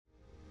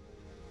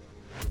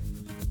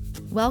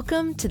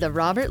Welcome to the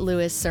Robert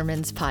Lewis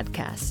Sermons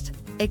Podcast,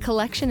 a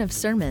collection of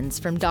sermons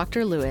from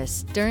Dr.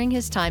 Lewis during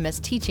his time as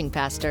teaching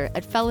pastor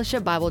at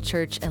Fellowship Bible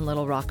Church in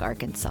Little Rock,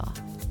 Arkansas.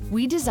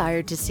 We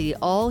desire to see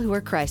all who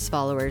are Christ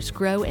followers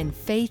grow in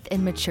faith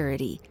and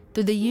maturity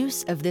through the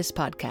use of this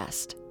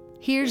podcast.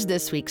 Here's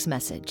this week's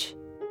message.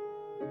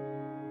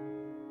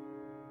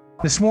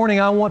 This morning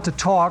I want to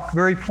talk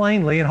very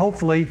plainly and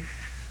hopefully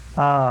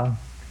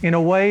in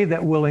a way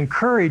that will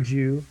encourage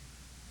you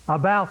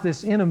about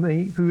this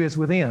enemy who is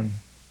within.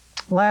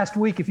 Last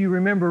week, if you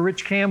remember,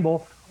 Rich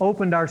Campbell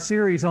opened our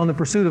series on the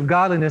pursuit of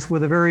godliness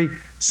with a very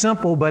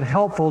simple but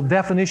helpful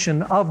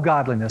definition of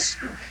godliness.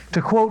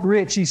 To quote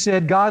Rich, he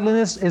said,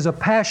 "Godliness is a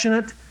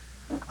passionate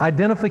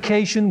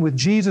identification with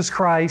Jesus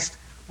Christ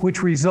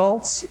which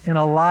results in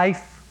a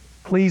life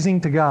pleasing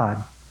to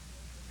God."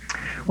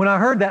 When I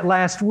heard that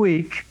last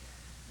week,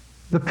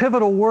 the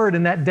pivotal word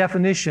in that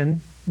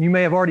definition, you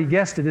may have already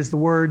guessed it, is the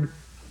word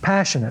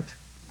passionate.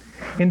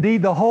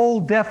 Indeed, the whole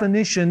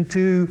definition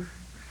to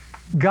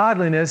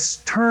godliness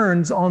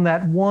turns on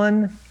that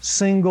one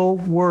single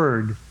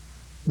word,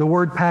 the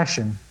word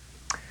passion.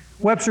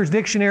 Webster's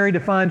dictionary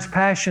defines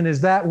passion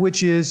as that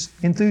which is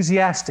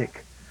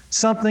enthusiastic,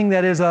 something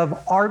that is of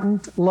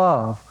ardent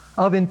love,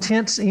 of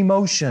intense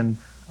emotion,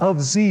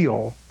 of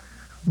zeal.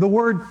 The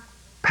word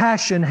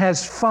passion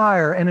has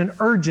fire and an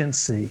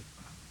urgency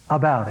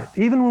about it.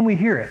 Even when we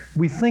hear it,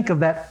 we think of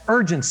that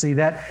urgency,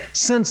 that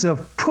sense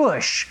of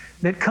push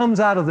that comes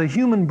out of the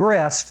human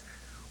breast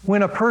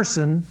when a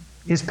person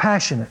is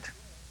passionate.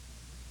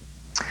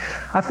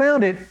 I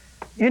found it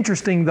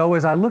interesting, though,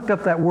 as I looked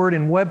up that word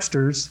in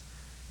Webster's,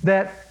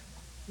 that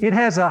it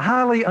has a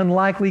highly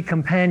unlikely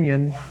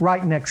companion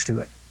right next to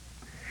it.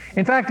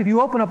 In fact, if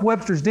you open up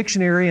Webster's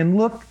dictionary and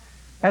look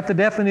at the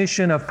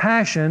definition of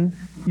passion,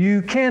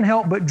 you can't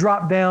help but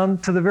drop down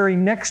to the very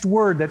next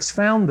word that's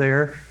found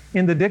there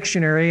in the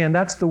dictionary, and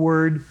that's the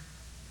word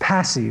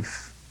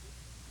passive.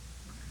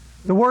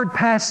 The word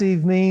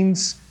passive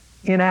means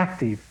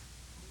inactive,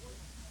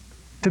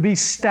 to be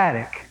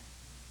static,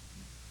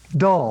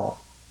 dull.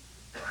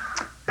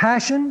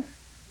 Passion,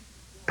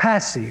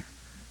 passive.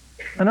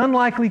 An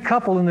unlikely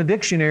couple in the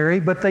dictionary,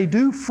 but they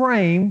do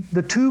frame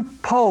the two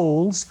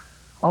poles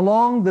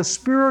along the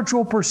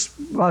spiritual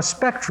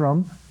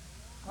spectrum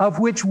of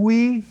which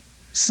we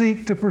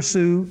seek to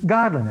pursue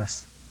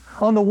godliness.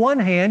 On the one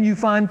hand, you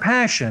find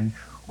passion,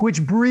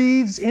 which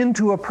breathes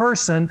into a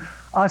person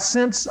a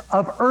sense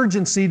of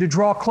urgency to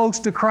draw close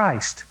to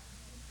Christ.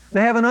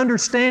 They have an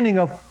understanding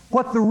of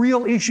what the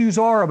real issues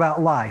are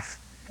about life,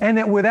 and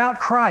that without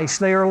Christ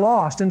they are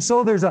lost. And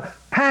so there's a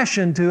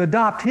passion to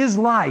adopt His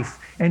life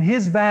and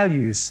His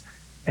values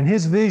and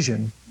His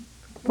vision.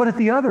 But at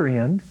the other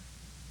end,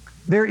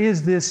 there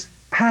is this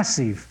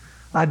passive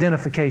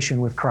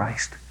identification with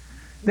Christ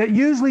that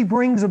usually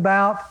brings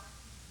about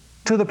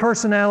to the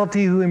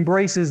personality who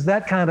embraces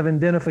that kind of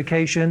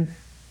identification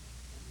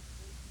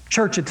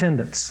church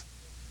attendance,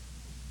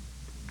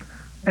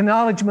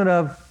 acknowledgement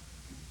of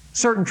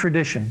certain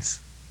traditions,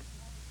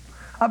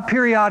 a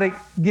periodic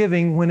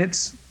giving when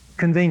it's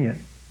convenient,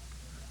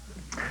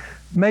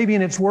 maybe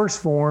in its worst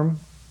form,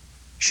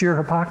 sheer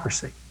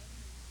hypocrisy.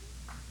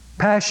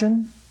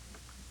 Passion,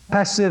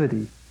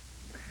 passivity.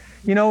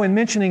 You know, in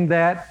mentioning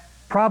that,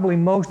 probably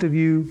most of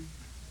you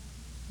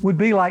would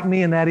be like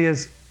me, and that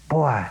is,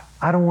 boy,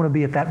 I don't want to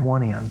be at that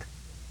one end.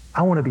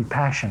 I want to be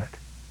passionate.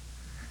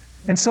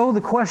 And so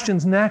the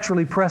question's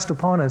naturally pressed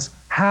upon us,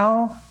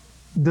 how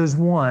does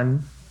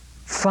one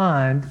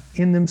find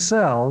in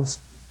themselves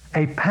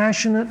a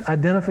passionate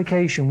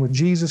identification with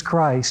Jesus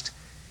Christ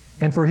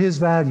and for His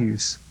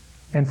values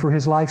and for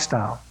His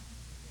lifestyle?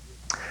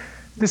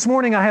 This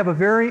morning I have a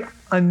very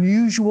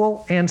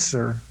unusual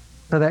answer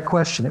to that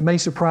question. It may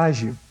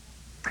surprise you.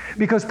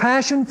 Because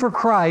passion for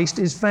Christ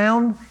is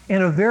found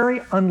in a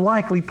very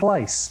unlikely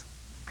place.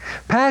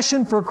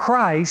 Passion for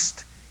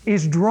Christ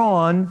is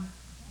drawn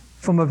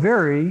from a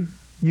very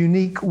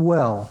unique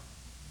well.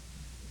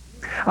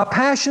 A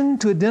passion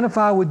to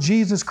identify with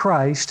Jesus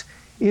Christ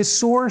is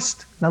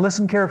sourced, now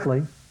listen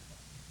carefully,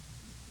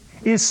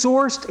 is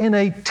sourced in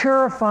a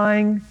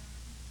terrifying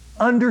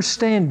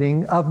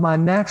understanding of my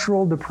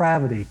natural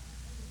depravity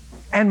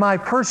and my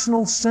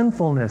personal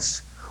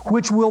sinfulness,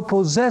 which will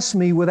possess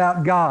me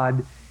without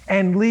God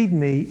and lead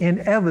me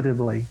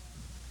inevitably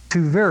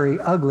to very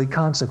ugly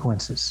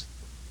consequences.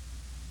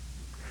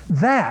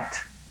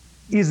 That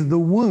is the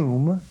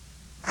womb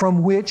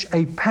from which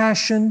a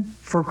passion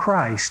for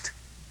Christ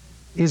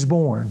is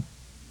born.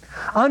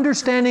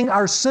 Understanding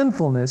our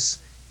sinfulness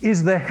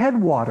is the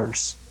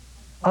headwaters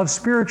of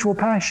spiritual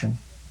passion.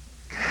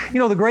 You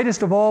know, the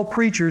greatest of all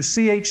preachers,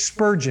 C.H.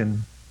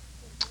 Spurgeon,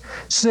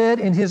 said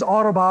in his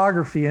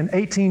autobiography in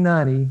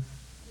 1890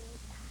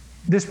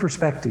 this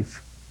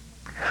perspective: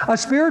 "A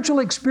spiritual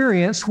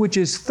experience which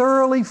is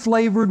thoroughly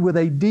flavored with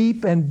a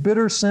deep and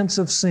bitter sense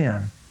of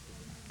sin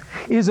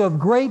is of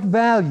great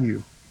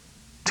value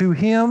to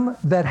him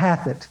that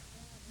hath it.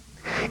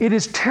 It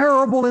is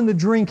terrible in the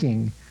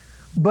drinking,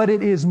 but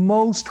it is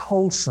most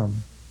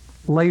wholesome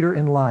later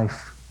in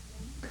life.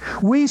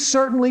 We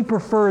certainly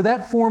prefer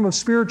that form of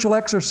spiritual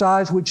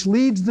exercise which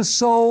leads the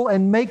soul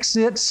and makes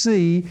it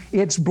see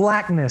its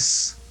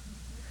blackness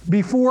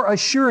before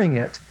assuring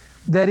it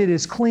that it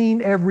is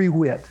clean every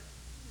whit.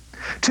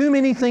 Too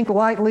many think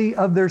lightly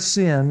of their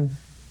sin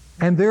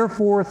and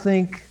therefore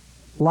think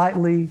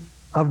lightly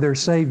of their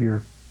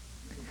Savior.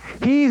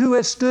 He who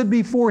has stood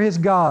before his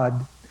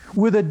God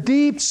with a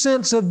deep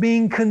sense of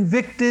being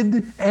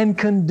convicted and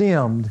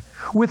condemned,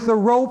 with the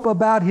rope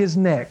about his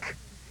neck,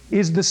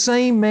 is the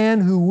same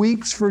man who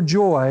weeps for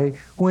joy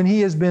when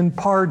he has been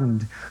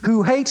pardoned,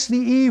 who hates the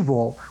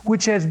evil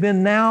which has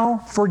been now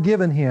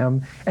forgiven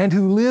him, and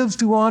who lives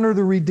to honor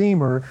the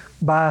Redeemer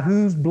by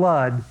whose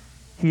blood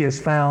he is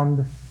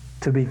found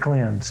to be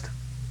cleansed.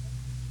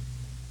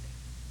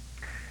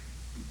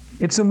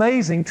 It's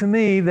amazing to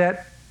me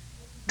that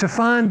to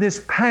find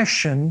this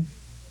passion,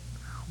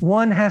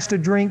 one has to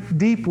drink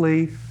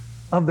deeply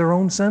of their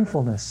own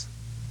sinfulness.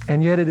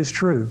 And yet it is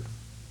true.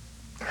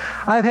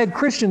 I've had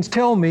Christians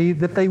tell me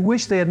that they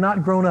wish they had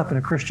not grown up in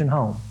a Christian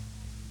home.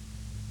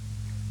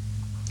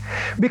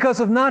 Because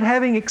of not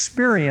having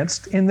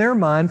experienced in their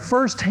mind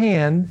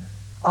firsthand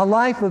a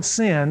life of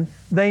sin,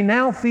 they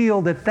now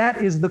feel that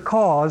that is the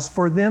cause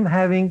for them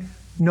having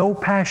no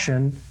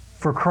passion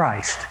for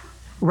Christ,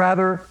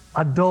 rather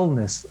a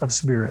dullness of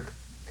spirit.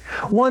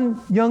 One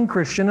young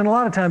Christian, and a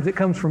lot of times it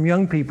comes from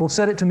young people,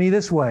 said it to me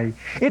this way: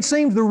 it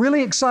seems the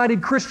really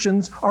excited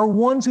Christians are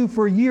ones who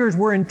for years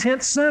were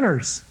intense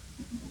sinners.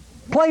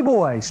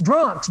 Playboys,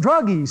 drunks,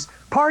 druggies,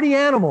 party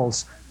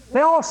animals.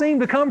 They all seem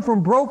to come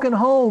from broken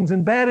homes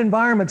and bad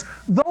environments.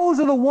 Those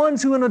are the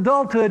ones who in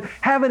adulthood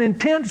have an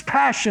intense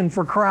passion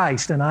for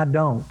Christ, and I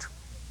don't.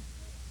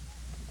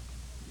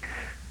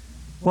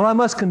 Well, I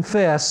must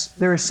confess,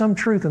 there is some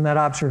truth in that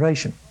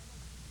observation.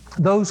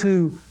 Those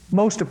who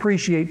most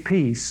appreciate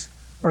peace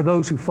are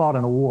those who fought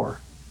in a war.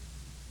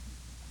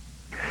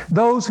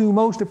 Those who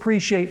most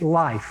appreciate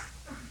life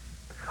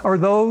are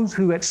those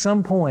who at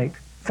some point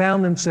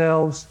found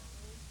themselves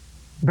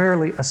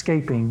barely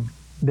escaping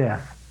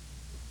death.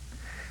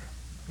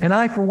 And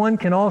I, for one,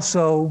 can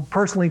also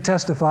personally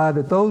testify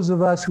that those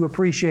of us who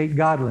appreciate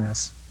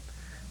godliness,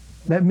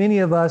 that many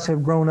of us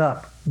have grown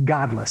up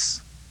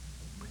godless.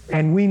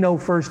 And we know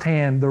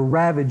firsthand the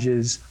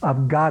ravages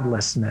of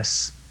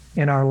godlessness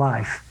in our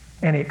life.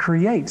 And it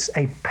creates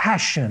a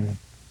passion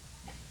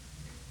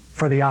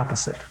for the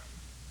opposite.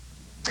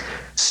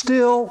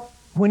 Still,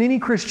 when any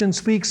Christian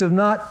speaks of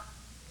not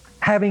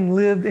having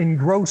lived in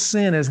gross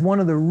sin as one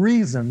of the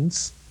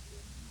reasons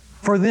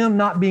for them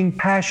not being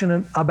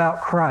passionate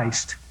about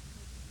Christ,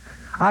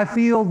 I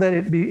feel that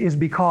it is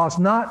because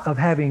not of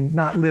having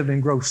not lived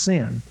in gross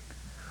sin,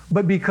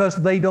 but because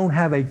they don't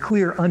have a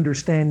clear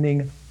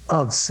understanding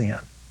of sin.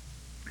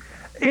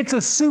 It's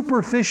a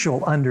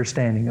superficial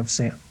understanding of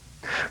sin.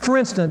 For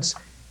instance,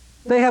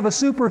 they have a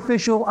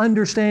superficial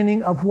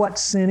understanding of what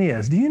sin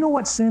is. Do you know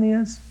what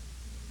sin is?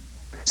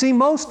 See,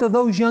 most of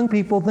those young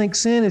people think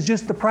sin is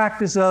just the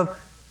practice of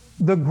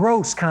the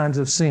gross kinds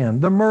of sin,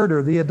 the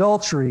murder, the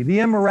adultery, the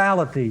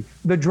immorality,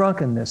 the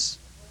drunkenness.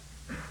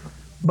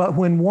 But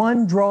when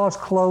one draws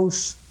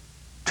close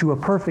to a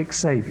perfect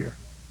Savior,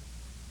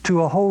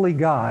 to a holy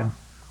God,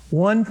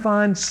 one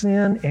finds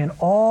sin in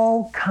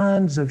all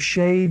kinds of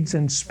shades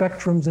and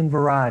spectrums and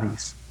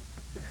varieties.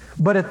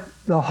 But at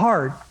the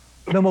heart,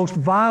 the most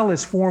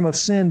vilest form of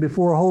sin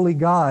before a holy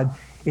God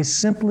is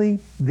simply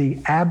the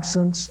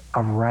absence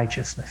of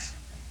righteousness.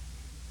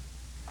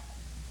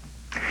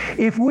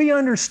 If we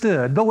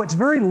understood, though it's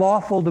very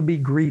lawful to be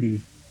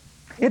greedy,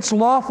 it's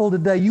lawful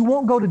today. You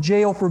won't go to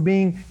jail for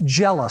being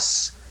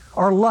jealous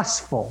or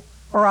lustful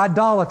or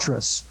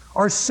idolatrous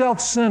or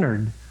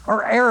self-centered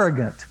or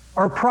arrogant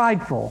or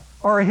prideful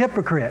or a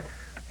hypocrite.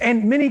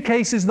 In many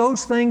cases,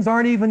 those things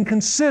aren't even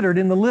considered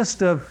in the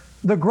list of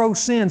the gross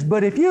sins.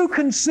 But if you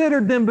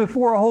considered them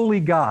before a holy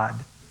God,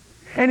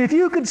 and if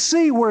you could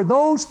see where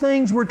those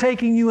things were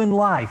taking you in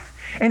life,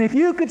 and if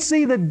you could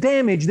see the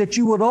damage that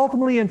you would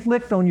ultimately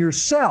inflict on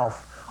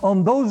yourself,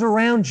 on those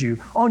around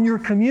you, on your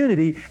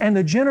community, and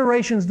the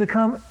generations to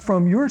come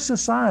from your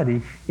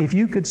society, if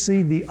you could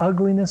see the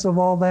ugliness of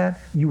all that,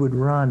 you would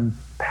run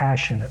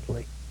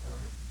passionately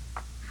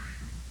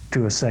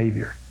to a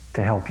Savior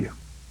to help you.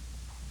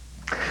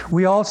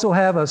 We also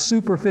have a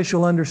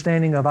superficial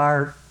understanding of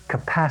our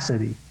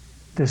capacity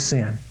to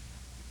sin.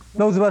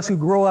 Those of us who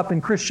grow up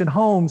in Christian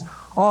homes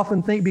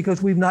often think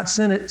because we've not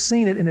seen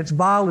it in its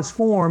vilest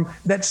form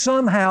that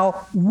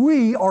somehow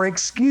we are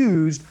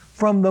excused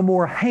from the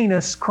more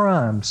heinous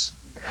crimes.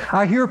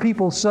 I hear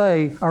people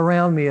say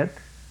around me at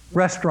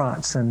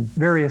restaurants and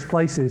various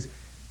places,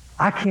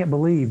 I can't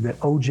believe that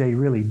O.J.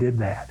 really did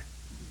that.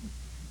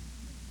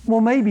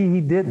 Well, maybe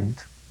he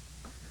didn't.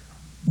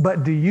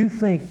 But do you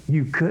think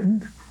you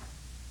couldn't?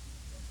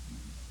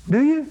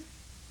 Do you?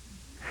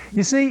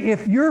 You see,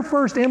 if your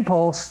first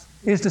impulse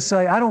is to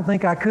say, I don't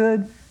think I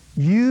could,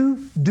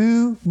 you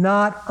do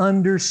not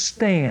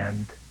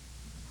understand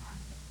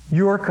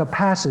your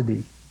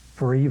capacity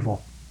for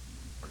evil.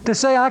 To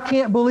say, I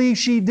can't believe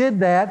she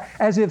did that,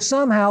 as if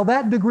somehow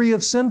that degree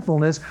of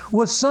sinfulness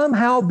was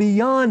somehow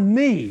beyond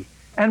me,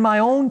 and my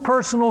own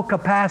personal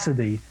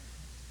capacity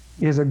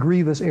is a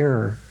grievous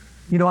error.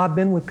 You know, I've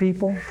been with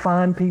people,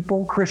 fine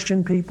people,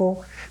 Christian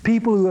people,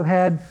 people who have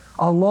had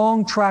a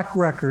long track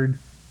record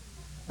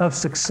of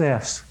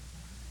success.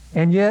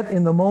 And yet,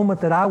 in the moment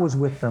that I was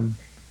with them,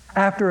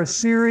 after a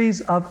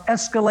series of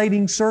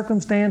escalating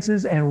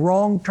circumstances and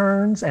wrong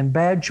turns and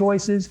bad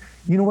choices,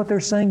 you know what they're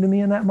saying to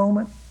me in that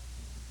moment?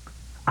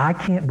 I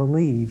can't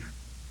believe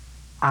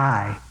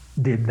I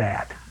did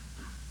that.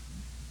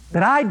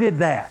 That I did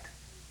that.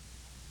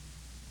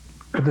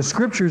 But the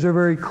Scriptures are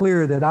very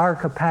clear that our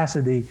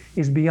capacity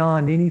is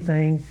beyond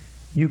anything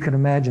you can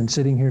imagine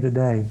sitting here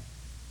today.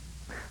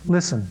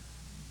 Listen,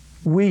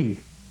 we,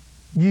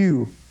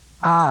 you,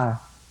 I,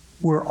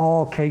 we're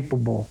all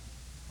capable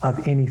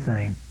of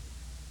anything.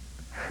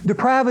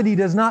 Depravity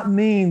does not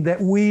mean that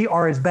we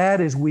are as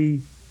bad as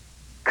we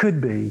could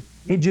be.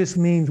 It just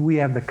means we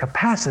have the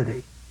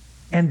capacity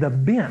and the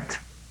bent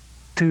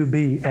to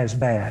be as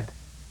bad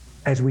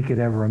as we could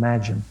ever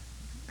imagine.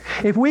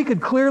 If we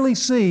could clearly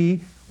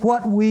see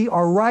what we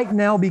are right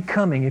now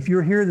becoming, if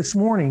you're here this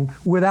morning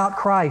without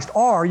Christ,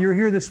 or you're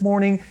here this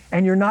morning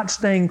and you're not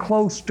staying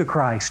close to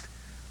Christ,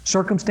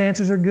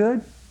 circumstances are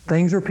good,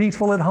 things are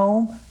peaceful at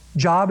home,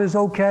 job is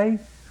okay,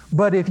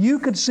 but if you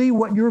could see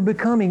what you're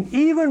becoming,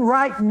 even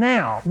right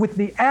now, with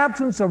the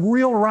absence of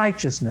real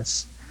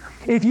righteousness,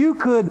 if you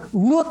could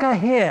look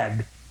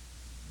ahead,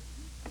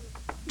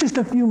 just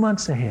a few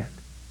months ahead,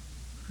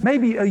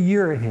 maybe a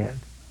year ahead,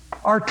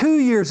 or 2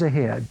 years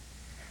ahead,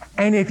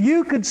 and if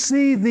you could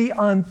see the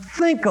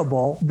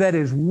unthinkable that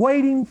is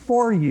waiting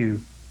for you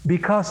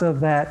because of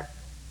that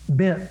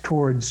bent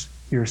towards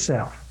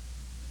yourself,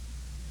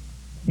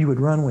 you would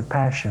run with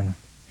passion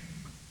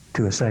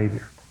to a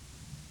Savior.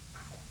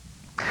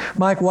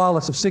 Mike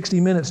Wallace of 60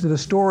 Minutes did a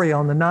story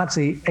on the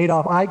Nazi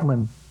Adolf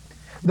Eichmann,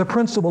 the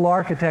principal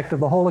architect of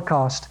the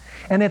Holocaust.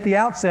 And at the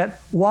outset,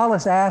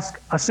 Wallace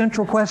asked a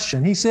central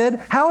question. He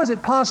said, how is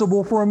it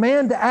possible for a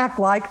man to act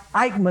like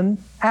Eichmann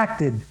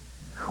acted?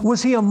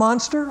 Was he a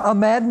monster, a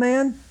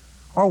madman,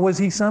 or was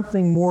he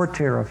something more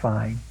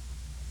terrifying?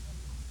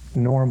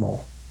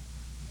 Normal.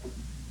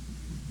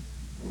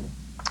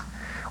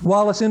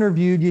 Wallace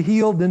interviewed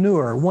Yehiel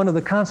Denur, one of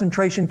the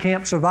concentration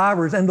camp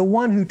survivors and the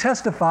one who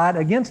testified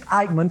against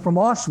Eichmann from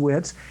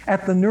Auschwitz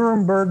at the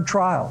Nuremberg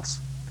trials.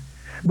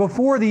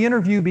 Before the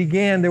interview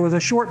began, there was a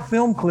short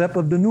film clip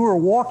of Denur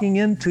walking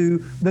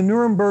into the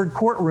Nuremberg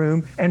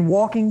courtroom and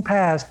walking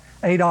past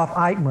Adolf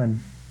Eichmann.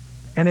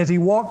 And as he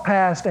walked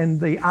past and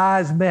the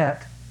eyes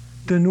met,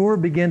 Denur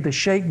began to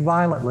shake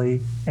violently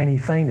and he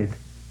fainted.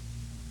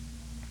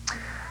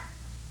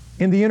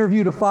 In the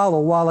interview to follow,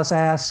 Wallace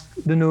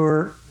asked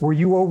Denur, were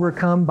you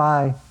overcome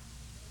by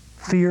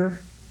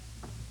fear?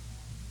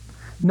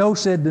 No,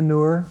 said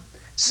Denur.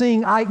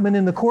 Seeing Eichmann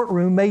in the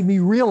courtroom made me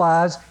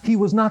realize he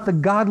was not the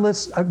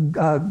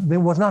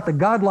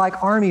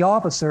godlike army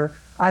officer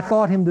I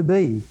thought him to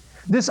be.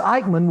 This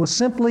Eichmann was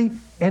simply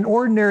an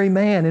ordinary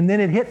man, and then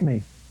it hit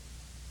me.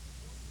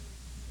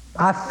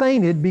 I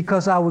fainted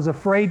because I was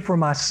afraid for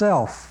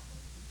myself.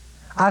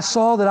 I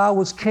saw that I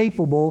was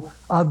capable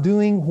of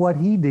doing what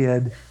he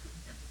did.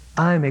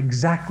 I am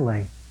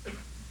exactly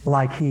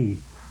like he.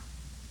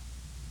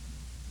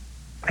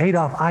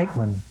 Adolf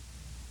Eichmann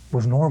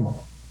was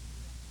normal.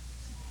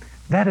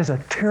 That is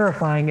a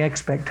terrifying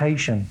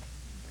expectation.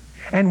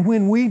 And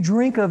when we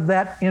drink of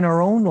that in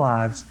our own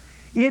lives,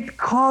 it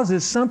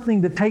causes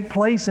something to take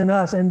place in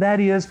us, and that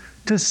is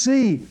to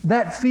see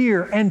that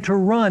fear and to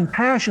run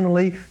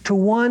passionately to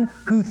one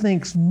who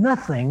thinks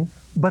nothing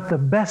but the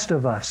best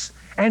of us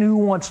and who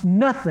wants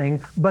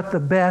nothing but the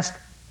best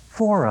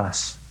for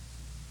us.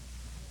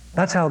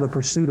 That's how the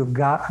pursuit of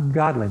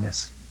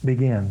godliness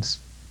begins.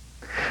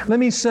 Let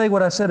me say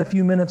what I said a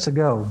few minutes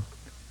ago.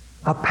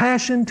 A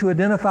passion to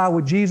identify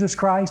with Jesus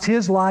Christ,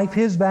 His life,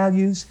 His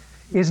values,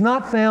 is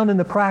not found in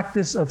the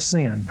practice of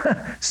sin.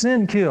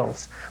 Sin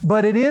kills.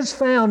 But it is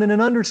found in an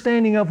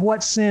understanding of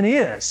what sin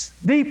is,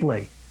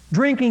 deeply,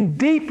 drinking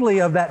deeply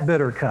of that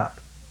bitter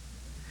cup.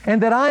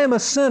 And that I am a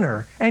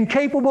sinner and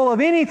capable of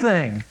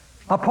anything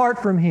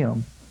apart from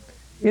Him.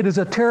 It is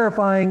a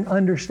terrifying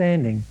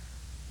understanding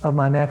of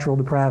my natural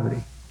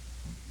depravity.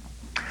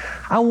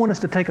 I want us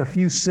to take a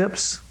few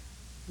sips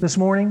this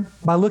morning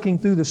by looking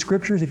through the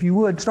Scriptures. If you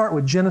would, start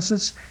with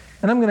Genesis.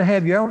 And I'm going to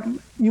have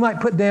you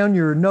might put down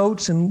your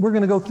notes, and we're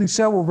going to go through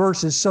several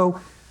verses. So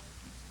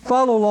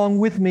follow along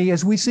with me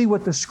as we see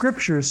what the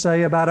Scriptures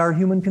say about our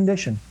human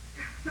condition.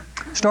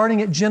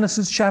 Starting at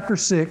Genesis chapter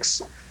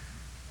 6,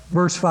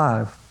 verse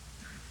 5.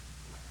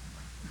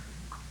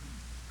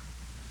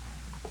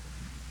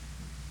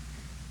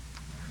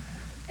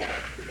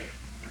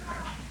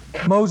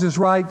 Moses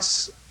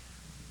writes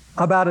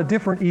about a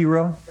different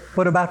era,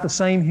 but about the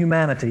same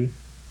humanity.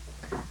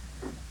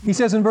 He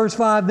says in verse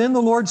 5, then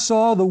the Lord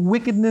saw the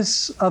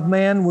wickedness of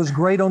man was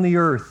great on the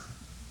earth.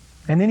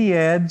 And then he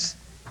adds,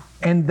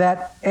 and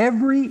that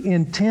every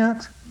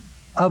intent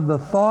of the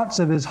thoughts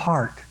of his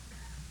heart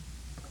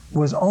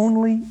was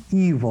only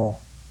evil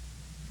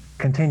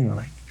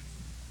continually.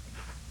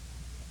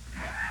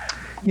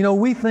 You know,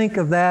 we think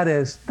of that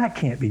as, that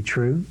can't be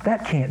true.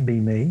 That can't be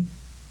me.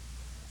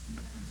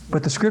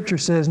 But the Scripture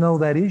says, no,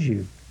 that is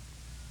you.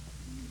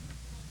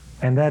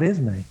 And that is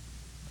me.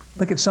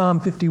 Look at Psalm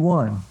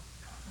 51.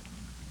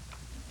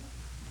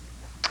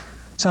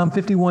 Psalm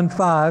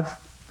 51:5,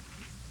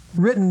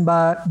 written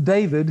by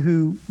David,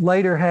 who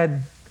later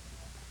had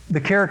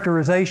the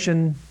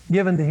characterization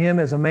given to him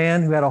as a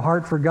man who had a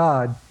heart for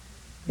God.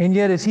 And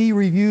yet as he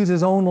reviews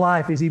his own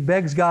life, as he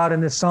begs God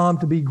in this psalm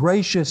to be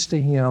gracious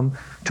to him,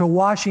 to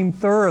wash him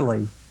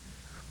thoroughly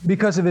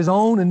because of his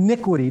own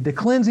iniquity, to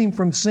cleanse him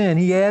from sin,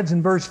 he adds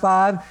in verse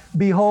 5,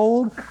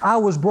 "Behold, I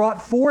was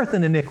brought forth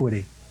in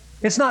iniquity."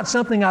 It's not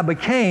something I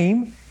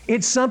became,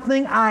 it's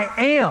something I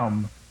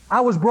am.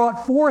 I was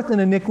brought forth in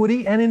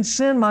iniquity, and in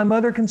sin my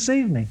mother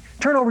conceived me.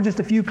 Turn over just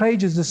a few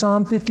pages to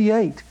Psalm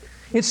 58.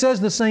 It says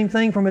the same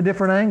thing from a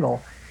different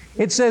angle.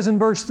 It says in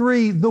verse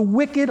 3, "The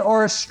wicked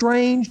are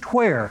estranged"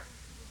 where?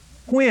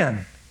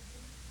 When?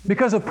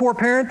 Because of poor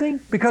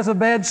parenting? Because of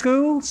bad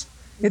schools?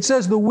 It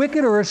says the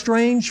wicked are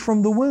estranged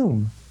from the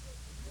womb.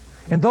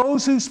 And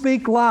those who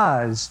speak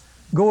lies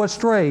go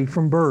astray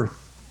from birth.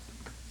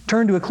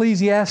 Turn to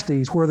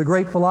Ecclesiastes, where the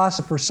great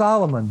philosopher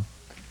Solomon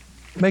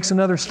makes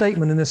another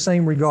statement in this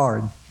same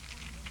regard.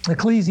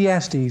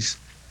 Ecclesiastes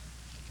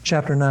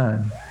chapter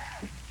 9.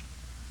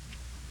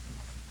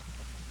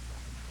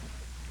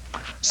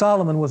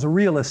 Solomon was a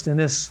realist in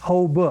this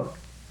whole book.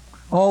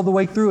 All the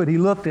way through it, he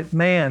looked at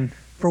man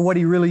for what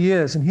he really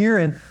is. And here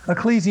in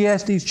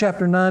Ecclesiastes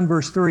chapter 9,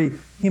 verse 3,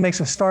 he makes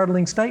a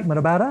startling statement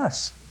about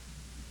us.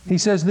 He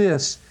says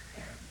this,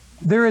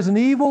 "There is an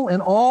evil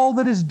in all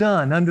that is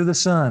done under the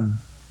sun,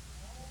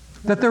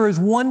 that there is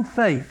one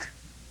fate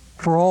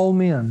for all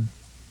men.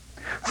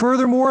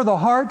 Furthermore, the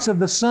hearts of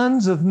the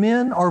sons of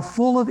men are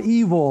full of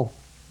evil,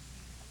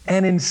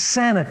 and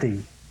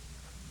insanity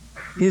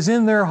is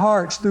in their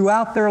hearts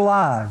throughout their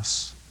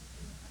lives,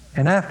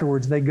 and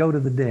afterwards they go to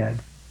the dead."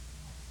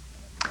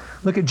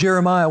 Look at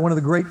Jeremiah, one of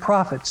the great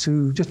prophets,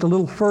 who just a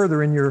little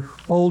further in your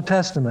Old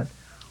Testament,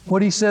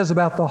 what he says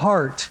about the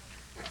heart.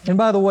 And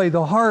by the way,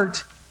 the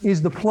heart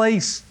is the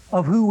place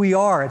of who we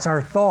are. It's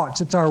our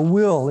thoughts, it's our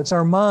will, it's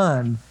our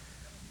mind.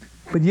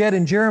 But yet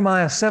in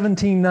Jeremiah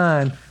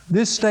 17:9,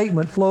 this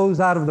statement flows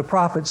out of the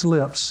prophet's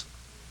lips.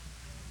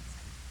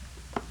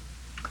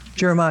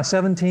 Jeremiah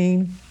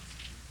 17,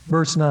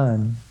 verse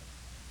 9.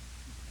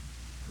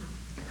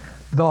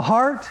 "The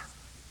heart,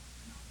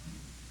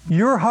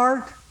 your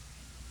heart,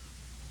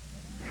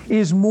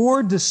 is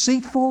more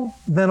deceitful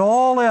than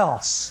all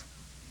else."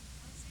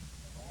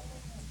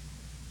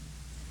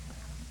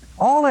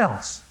 All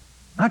else.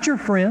 Not your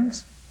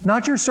friends,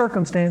 not your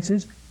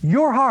circumstances.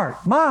 Your heart,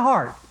 my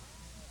heart,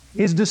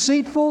 is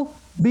deceitful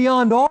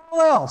beyond all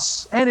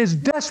else and is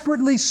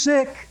desperately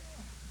sick.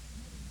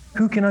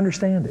 Who can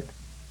understand it?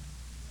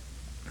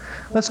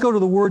 Let's go to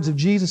the words of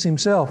Jesus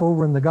Himself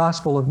over in the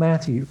Gospel of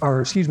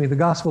the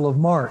Gospel of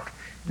Mark.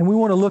 And we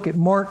want to look at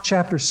Mark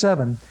chapter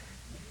 7.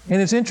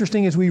 And it's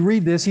interesting as we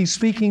read this, He's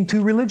speaking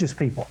to religious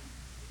people.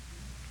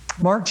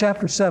 Mark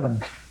chapter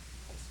 7.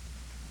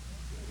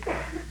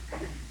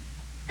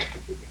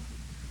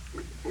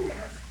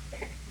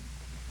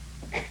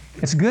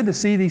 It's good to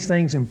see these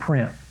things in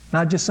print,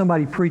 not just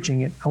somebody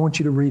preaching it. I want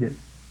you to read it.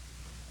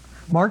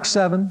 Mark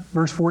 7,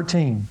 verse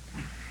 14.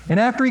 "And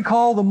after He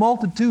called the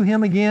multitude to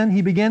Him again,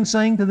 He began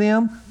saying to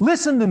them,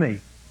 'Listen to me,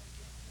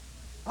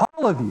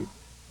 all of you,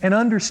 and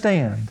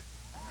understand.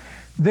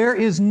 There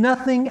is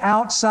nothing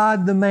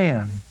outside the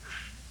man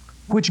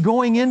which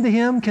going into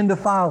him can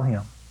defile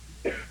him.'"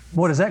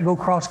 Boy, does that go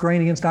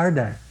cross-grain against our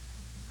day.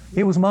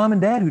 It was mom and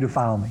dad who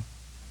defiled me.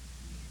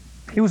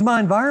 It was my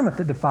environment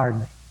that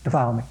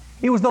defiled me.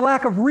 It was the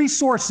lack of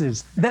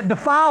resources that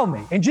defiled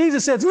me. And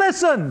Jesus says,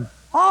 "Listen,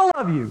 all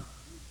of you,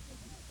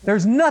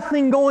 there's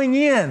nothing going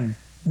in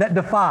that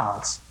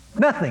defiles.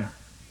 Nothing.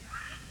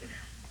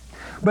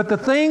 But the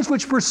things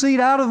which proceed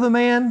out of the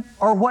man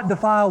are what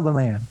defile the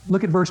man."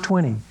 Look at verse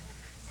 20.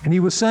 "And He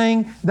was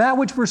saying, that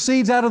which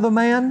proceeds out of the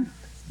man,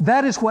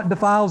 that is what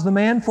defiles the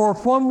man. For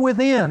from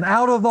within,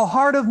 out of the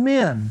heart of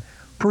men,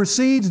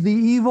 proceeds the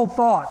evil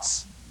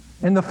thoughts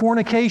and the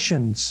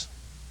fornications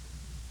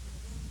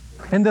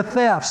and the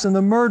thefts and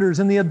the murders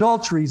and the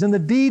adulteries and the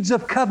deeds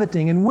of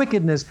coveting and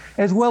wickedness,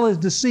 as well as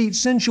deceit,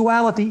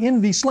 sensuality,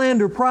 envy,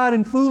 slander, pride,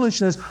 and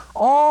foolishness.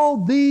 All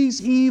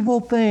these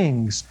evil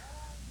things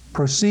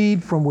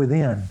proceed from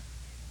within,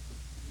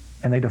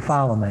 and they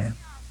defile a man."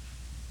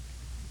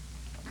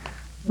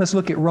 Let's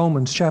look at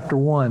Romans chapter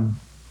 1,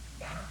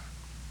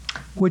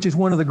 which is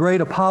one of the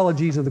great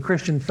apologies of the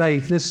Christian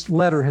faith. This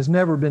letter has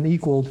never been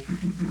equaled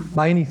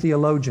by any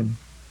theologian.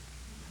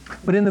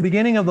 But in the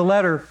beginning of the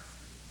letter,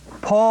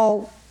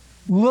 Paul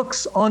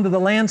looks onto the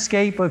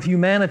landscape of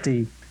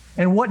humanity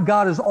and what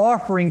God is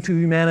offering to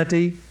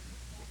humanity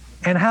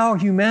and how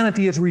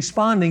humanity is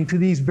responding to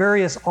these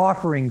various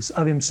offerings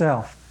of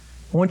Himself.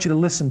 I want you to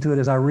listen to it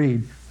as I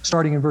read,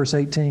 starting in verse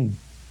 18.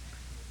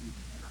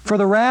 "For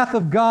the wrath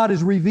of God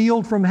is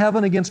revealed from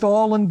heaven against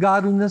all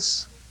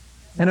ungodliness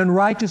and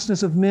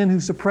unrighteousness of men who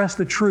suppress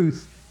the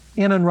truth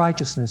in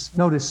unrighteousness."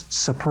 Notice,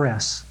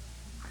 suppress.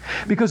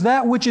 Because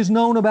that which is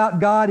known about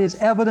God is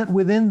evident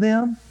within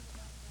them,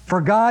 for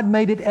God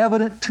made it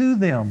evident to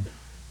them.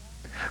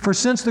 For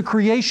since the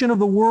creation of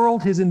the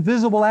world, His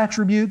invisible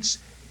attributes,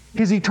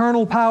 His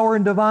eternal power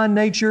and divine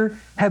nature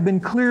have been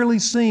clearly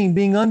seen,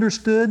 being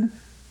understood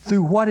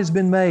through what has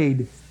been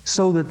made,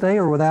 so that they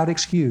are without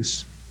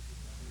excuse.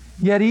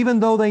 Yet even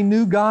though they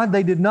knew God,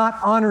 they did not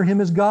honor Him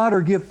as God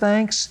or give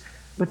thanks,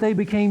 but they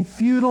became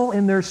futile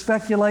in their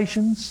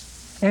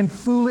speculations, and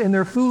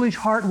their foolish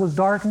heart was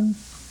darkened.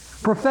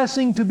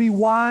 Professing to be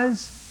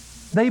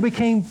wise, they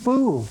became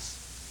fools.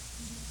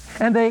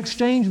 And they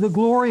exchanged the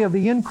glory of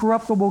the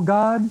incorruptible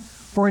God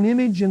for an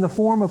image in the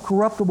form of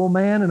corruptible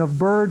man and of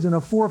birds and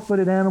of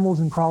four-footed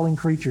animals and crawling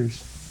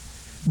creatures.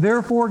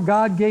 Therefore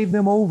God gave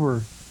them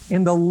over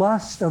in the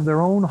lust of their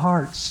own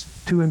hearts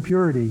to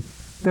impurity,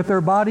 that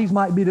their bodies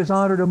might be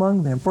dishonored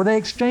among them. For they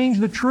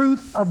exchanged the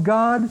truth of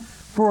God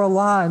for a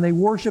lie, and they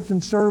worshiped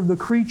and served the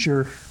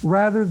creature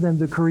rather than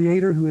the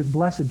Creator, who is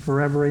blessed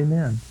forever.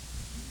 Amen.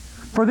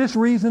 For this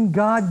reason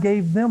God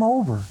gave them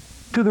over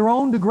to their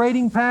own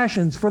degrading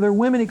passions, for their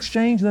women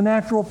exchanged the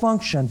natural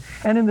function.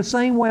 And in the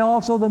same way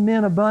also the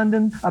men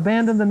abandoned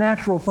the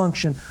natural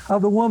function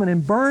of the woman,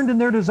 and burned in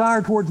their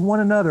desire towards one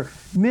another,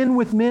 men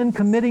with men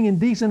committing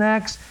indecent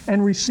acts,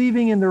 and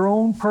receiving in their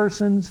own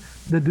persons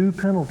the due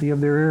penalty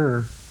of their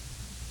error.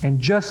 And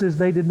just as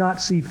they did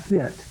not see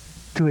fit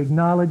to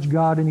acknowledge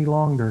God any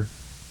longer,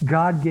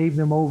 God gave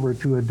them over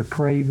to a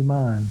depraved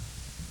mind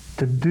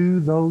to do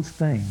those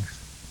things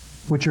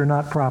which are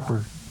not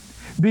proper,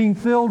 being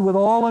filled with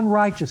all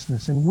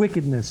unrighteousness and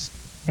wickedness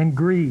and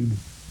greed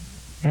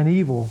and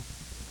evil,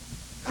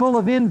 full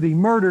of envy,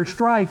 murder,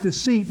 strife,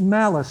 deceit, and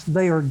malice.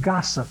 They are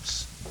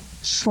gossips,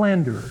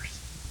 slanderers,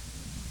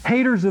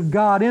 haters of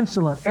God,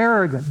 insolent,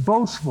 arrogant,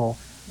 boastful.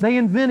 They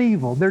invent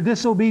evil. They're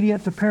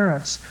disobedient to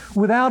parents,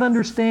 without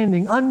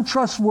understanding,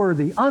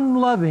 untrustworthy,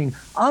 unloving,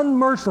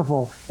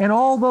 unmerciful. And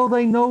although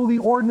they know the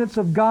ordinance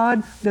of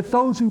God, that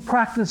those who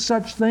practice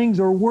such things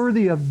are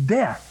worthy of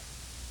death,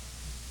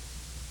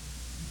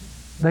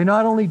 they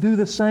not only do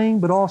the same,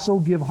 but also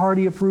give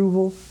hearty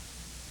approval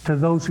to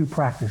those who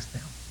practice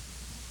them.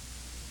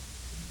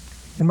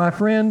 And my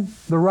friend,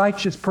 the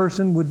righteous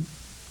person would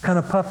kind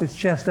of puff his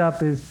chest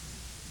up, as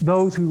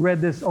those who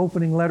read this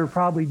opening letter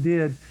probably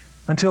did,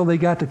 until they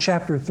got to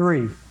chapter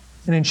 3.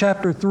 And in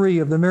chapter 3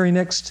 of the very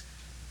next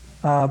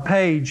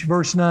page,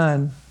 verse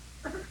 9,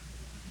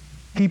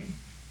 he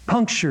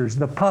punctures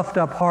the puffed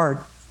up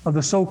heart of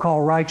the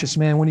so-called righteous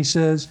man when he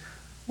says,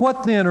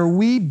 "What then, are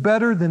we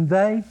better than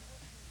they?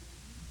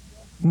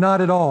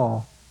 Not at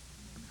all.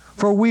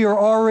 For we are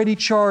already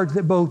charged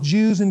that both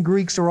Jews and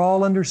Greeks are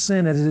all under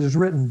sin, as it is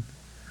written,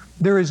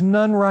 there is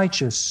none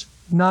righteous,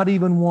 not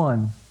even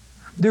one.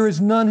 There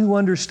is none who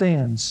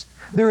understands.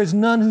 There is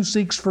none who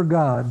seeks for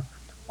God.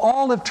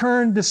 All have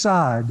turned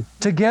aside.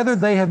 Together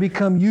they have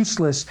become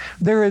useless.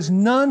 There is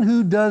none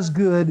who does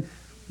good.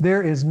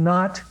 There is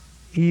not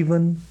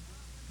even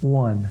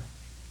one."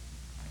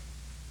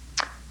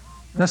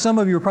 Now some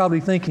of you are probably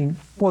thinking,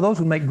 boy, those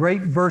would make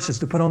great verses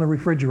to put on the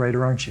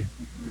refrigerator, aren't you?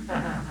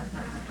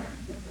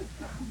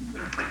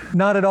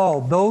 Not at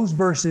all. Those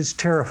verses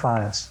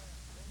terrify us.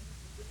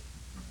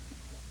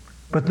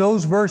 But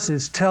those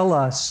verses tell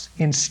us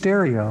in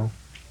stereo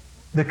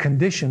the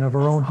condition of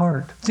our own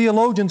heart.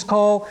 Theologians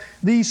call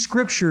these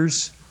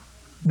scriptures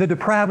the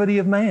depravity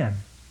of man,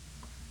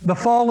 the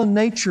fallen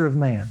nature of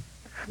man.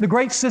 The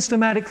great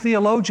systematic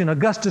theologian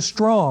Augustus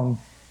Strong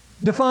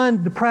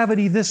defined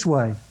depravity this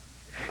way: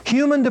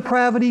 human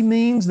depravity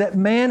means that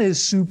man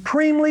is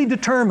supremely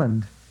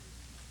determined,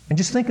 and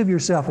just think of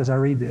yourself as I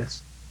read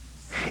this,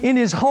 in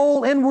his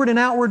whole inward and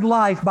outward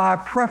life by a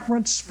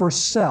preference for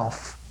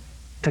self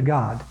to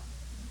God.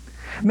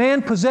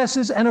 Man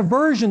possesses an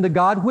aversion to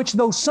God, which,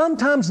 though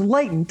sometimes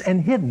latent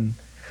and hidden,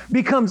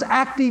 becomes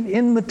active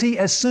enmity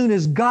as soon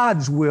as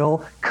God's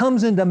will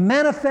comes into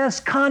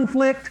manifest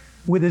conflict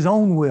with his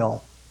own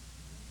will.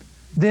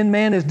 Then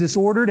man is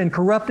disordered and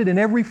corrupted in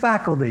every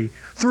faculty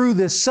through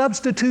this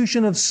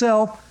substitution of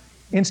self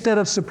instead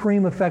of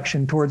supreme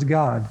affection towards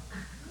God.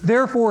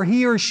 Therefore,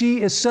 he or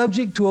she is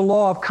subject to a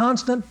law of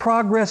constant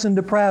progress and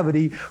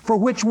depravity, for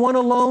which one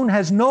alone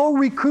has no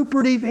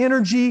recuperative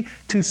energy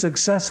to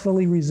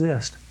successfully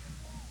resist.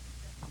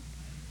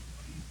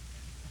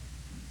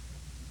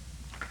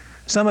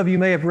 Some of you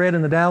may have read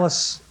in the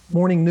Dallas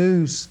Morning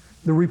News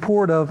the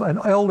report of an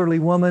elderly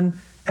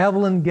woman,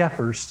 Evelyn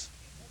Geffers.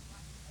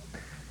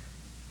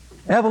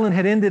 Evelyn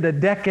had ended a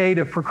decade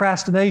of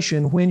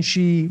procrastination when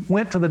she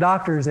went to the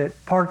doctors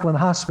at Parkland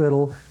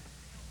Hospital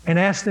and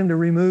asked them to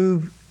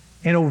remove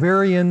an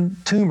ovarian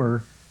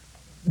tumor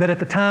that at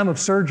the time of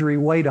surgery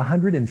weighed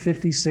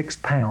 156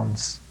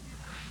 pounds.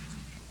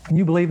 Can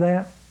you believe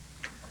that?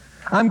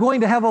 "I'm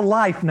going to have a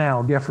life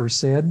now," Geffers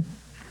said,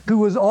 who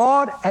was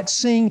awed at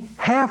seeing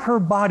half her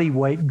body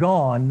weight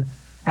gone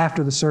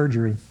after the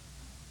surgery.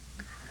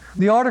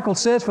 The article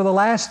says for the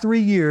last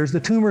 3 years,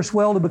 the tumor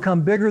swelled to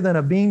become bigger than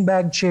a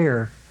beanbag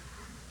chair.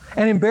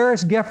 And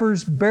embarrassed,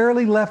 Geffers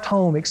barely left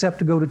home except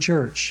to go to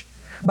church.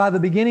 By the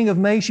beginning of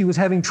May, she was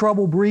having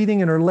trouble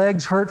breathing and her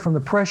legs hurt from the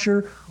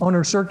pressure on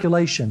her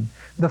circulation.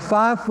 The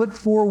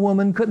 5'4"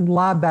 woman couldn't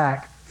lie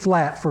back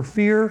flat for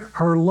fear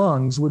her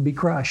lungs would be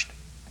crushed.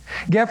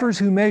 Geffers,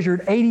 who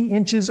measured 80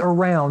 inches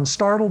around,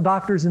 startled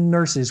doctors and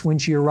nurses when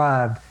she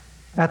arrived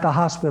at the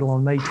hospital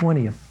on May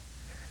 20th.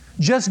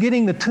 Just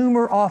getting the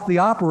tumor off the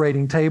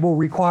operating table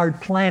required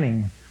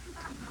planning,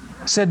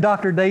 said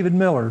Dr. David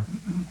Miller.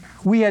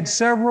 We had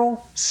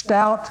several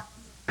stout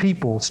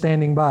people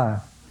standing by.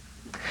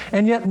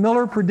 And yet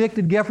Miller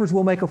predicted Geffers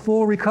will make a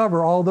full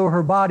recovery, although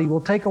her body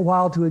will take a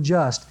while to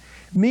adjust.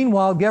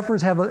 Meanwhile,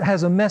 Geffers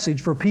has a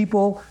message for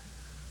people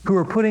who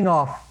are putting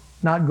off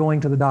not going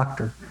to the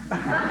doctor.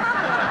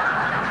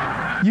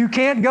 You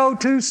can't go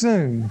too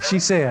soon, she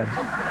said.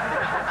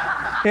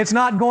 It's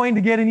not going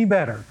to get any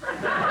better.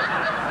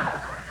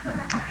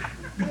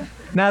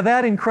 Now,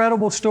 that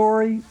incredible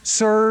story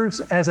serves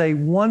as a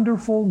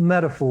wonderful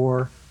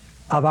metaphor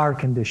of our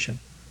condition.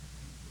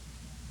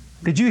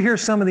 Did you hear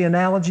some of the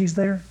analogies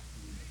there?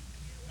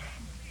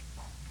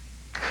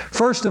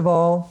 First of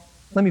all,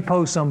 let me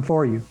pose some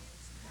for you.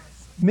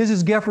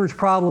 Mrs. Geffers'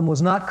 problem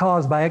was not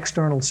caused by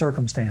external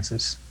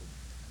circumstances,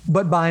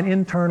 but by an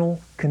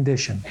internal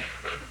condition.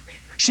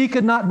 She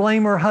could not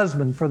blame her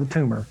husband for the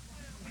tumor,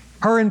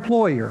 her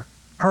employer,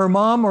 her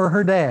mom, or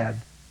her dad.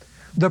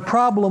 The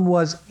problem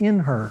was in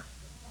her,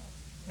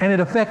 and it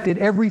affected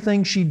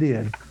everything she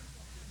did.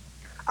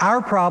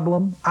 Our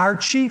problem, our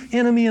chief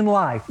enemy in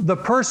life, the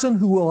person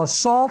who will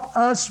assault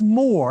us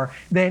more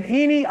than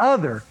any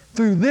other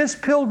through this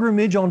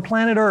pilgrimage on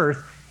planet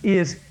Earth,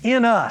 is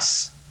in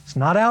us. It's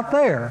not out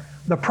there.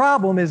 The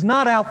problem is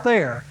not out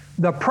there.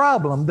 The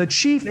problem, the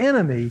chief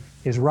enemy,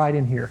 is right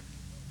in here,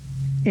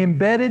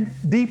 embedded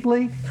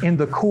deeply in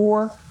the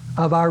core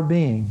of our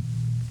being.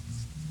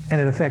 And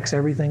it affects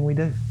everything we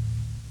do,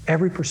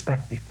 every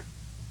perspective.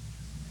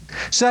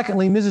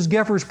 Secondly, Mrs.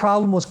 Geffers'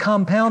 problem was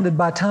compounded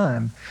by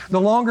time.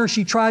 The longer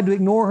she tried to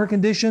ignore her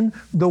condition,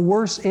 the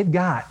worse it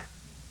got.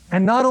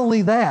 And not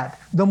only that,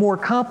 the more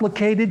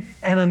complicated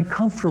and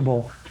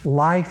uncomfortable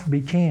life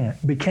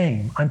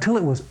became until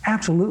it was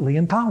absolutely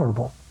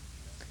intolerable.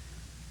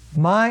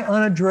 My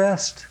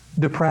unaddressed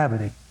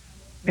depravity,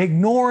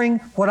 ignoring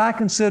what I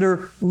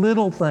consider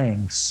little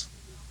things,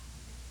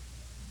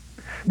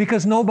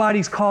 because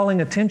nobody's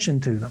calling attention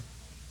to them.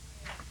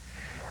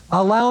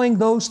 Allowing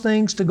those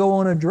things to go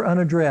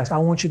unaddressed. I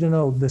want you to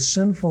know the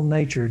sinful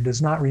nature does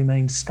not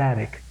remain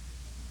static.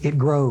 It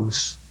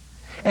grows.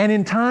 And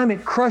in time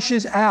it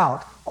crushes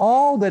out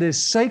all that is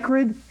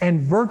sacred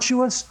and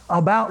virtuous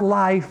about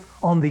life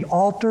on the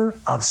altar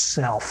of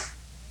self.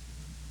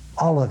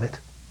 All of it.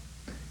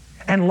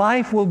 And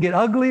life will get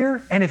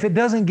uglier, and if it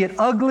doesn't get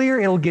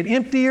uglier, it'll get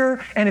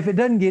emptier, and if it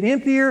doesn't get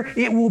emptier,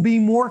 it will be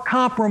more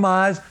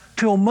compromised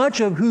till much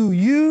of who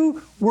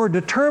you were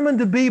determined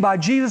to be by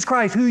Jesus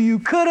Christ, who you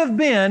could have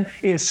been,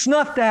 is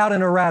snuffed out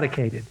and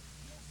eradicated.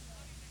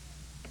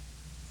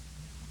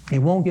 It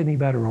won't get any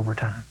better over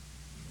time.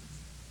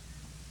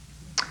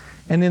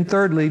 And then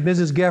thirdly,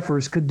 Mrs.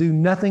 Geffers could do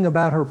nothing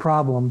about her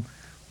problem.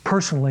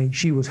 Personally,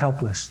 she was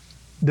helpless,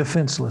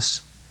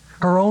 defenseless.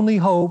 Her only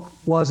hope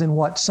was in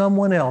what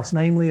someone else,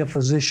 namely a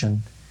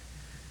physician,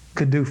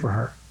 could do for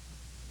her.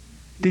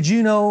 Did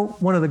you know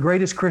one of the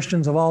greatest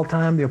Christians of all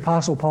time, the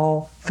Apostle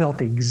Paul,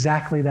 felt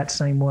exactly that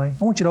same way?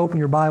 I want you to open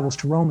your Bibles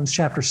to Romans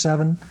chapter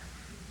 7.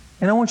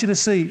 And I want you to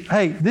see,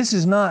 hey, this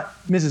is not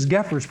Mrs.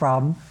 Geffers'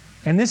 problem,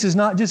 and this is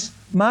not just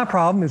my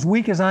problem, as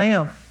weak as I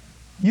am.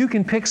 You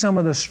can pick some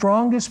of the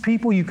strongest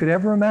people you could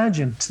ever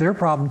imagine. It's their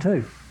problem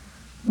too.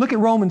 Look at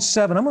Romans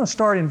 7. I'm going to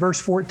start in verse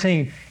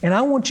 14. And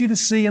I want you to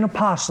see an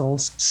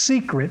apostle's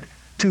secret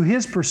to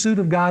his pursuit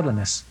of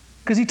godliness.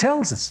 Because he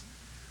tells us.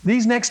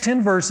 These next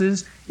 10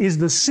 verses is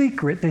the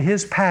secret to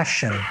his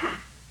passion.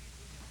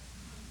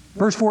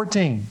 Verse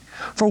 14.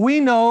 For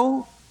we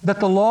know that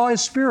the law is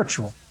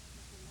spiritual,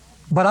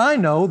 but I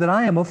know that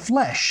I am of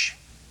flesh,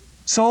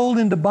 sold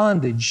into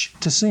bondage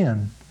to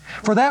sin.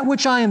 For that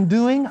which I am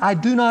doing, I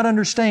do not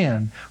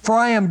understand. For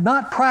I am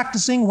not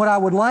practicing what I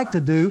would like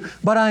to do,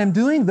 but I am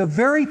doing the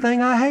very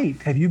thing I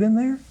hate. Have you been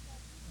there?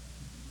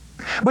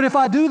 But if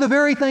I do the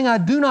very thing I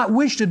do not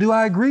wish to do,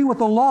 I agree with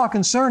the law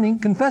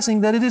confessing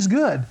that it is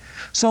good.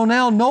 So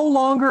now no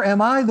longer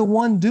am I the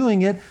one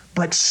doing it,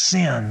 but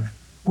sin,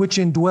 which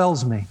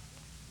indwells me.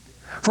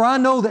 For I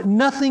know that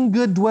nothing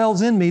good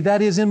dwells in me,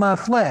 that is, in my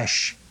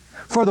flesh.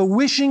 For the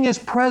wishing is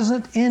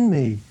present in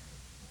me,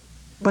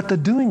 but the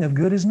doing of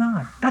good is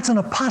not. That's an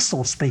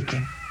apostle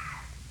speaking.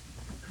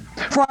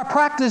 For I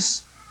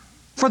practice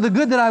for the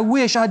good that I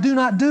wish I do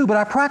not do, but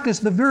I practice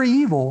the very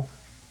evil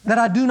that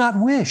I do not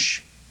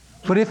wish.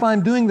 But if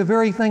I'm doing the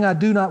very thing I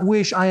do not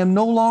wish, I am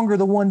no longer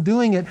the one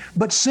doing it,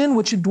 but sin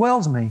which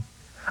indwells me.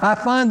 I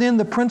find then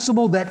the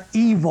principle that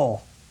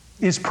evil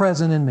is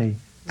present in me,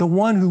 the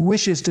one who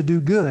wishes to do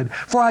good.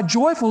 For I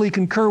joyfully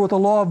concur with the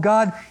law of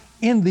God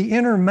in the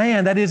inner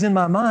man, that is in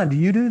my mind. Do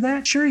you do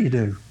that? Sure you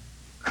do.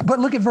 But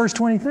look at verse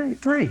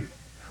 23.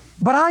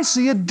 But I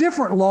see a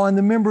different law in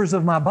the members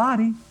of my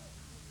body,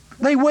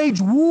 They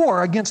wage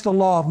war against the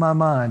law of my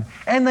mind,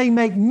 and they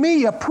make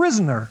me a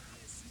prisoner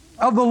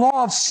of the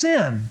law of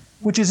sin,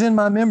 which is in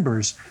my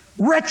members.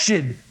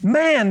 Wretched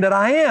man that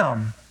I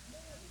am,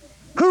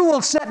 who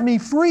will set me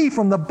free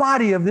from the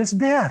body of this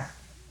death?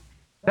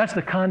 That's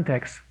the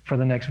context for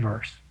the next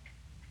verse.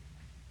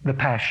 The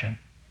passion.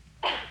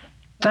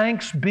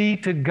 Thanks be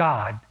to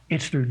God,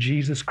 it's through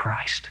Jesus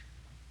Christ,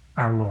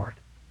 our Lord.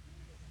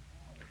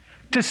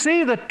 To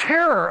see the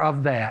terror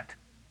of that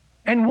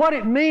and what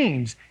it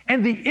means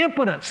and the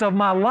impotence of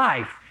my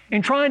life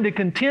in trying to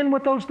contend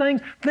with those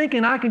things,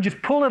 thinking I can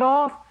just pull it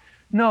off.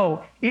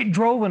 No, it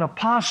drove an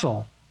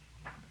apostle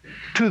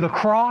to the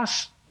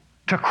cross,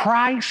 to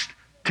Christ,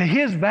 to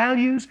His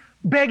values,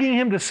 begging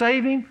Him to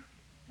save him.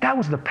 That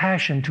was the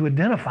passion to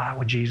identify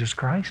with Jesus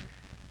Christ.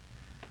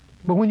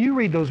 But when you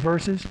read those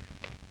verses,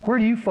 where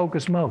do you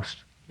focus most?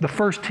 The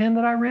first 10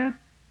 that I read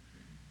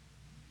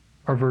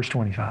or verse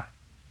 25?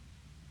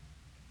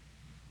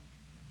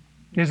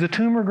 Is the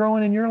tumor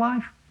growing in your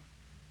life?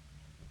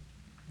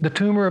 The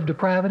tumor of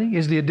depravity?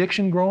 Is the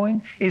addiction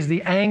growing? Is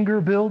the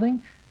anger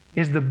building?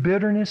 Is the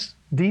bitterness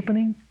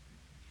deepening?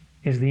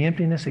 Is the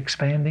emptiness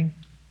expanding?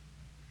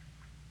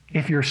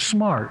 If you're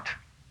smart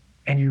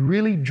and you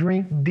really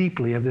drink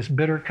deeply of this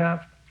bitter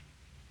cup,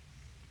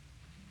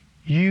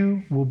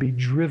 you will be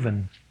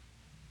driven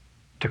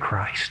to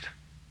Christ.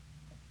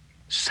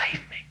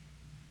 Save me.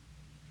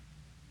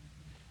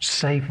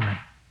 Save me.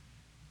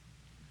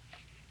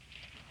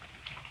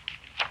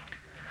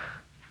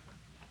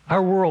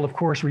 Our world, of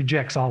course,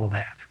 rejects all of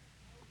that.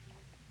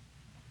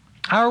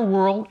 Our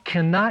world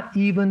cannot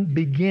even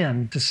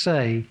begin to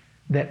say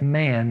that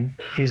man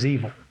is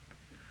evil.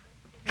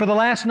 For the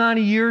last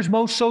 90 years,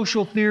 most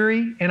social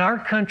theory in our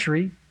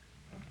country,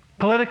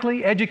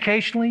 politically,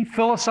 educationally,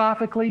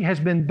 philosophically, has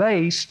been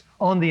based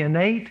on the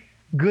innate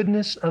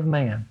goodness of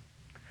man.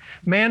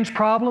 Man's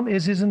problem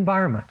is his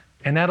environment,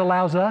 and that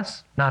allows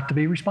us not to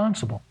be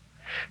responsible.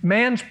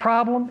 Man's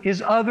problem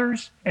is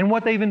others and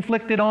what they've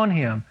inflicted on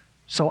him,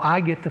 so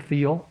I get to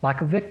feel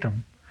like a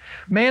victim.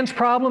 Man's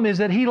problem is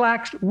that he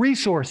lacks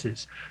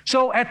resources.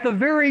 So at the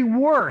very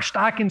worst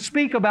I can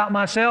speak about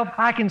myself,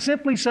 I can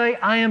simply say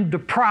I am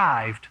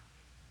deprived.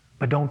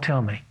 But don't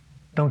tell me,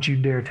 don't you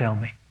dare tell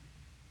me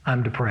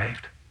I'm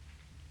depraved.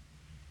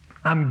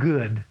 I'm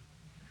good.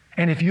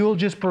 And if you'll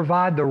just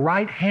provide the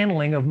right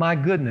handling of my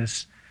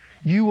goodness,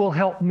 you will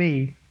help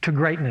me to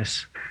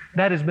greatness.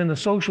 That has been the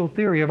social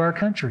theory of our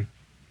country.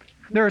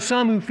 There are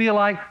some who feel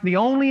like the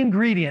only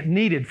ingredient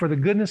needed for the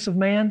goodness of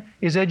man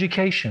is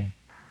education.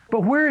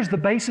 But where is the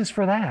basis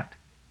for that?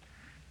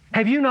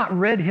 Have you not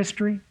read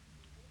history?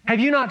 Have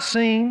you not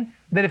seen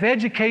that if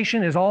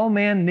education is all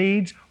man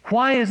needs,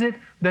 why is it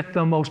that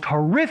the most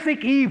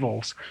horrific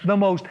evils, the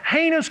most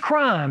heinous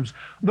crimes,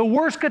 the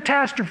worst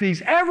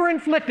catastrophes ever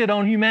inflicted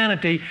on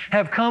humanity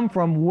have come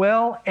from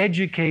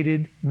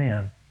well-educated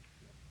men?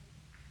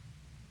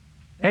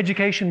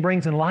 Education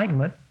brings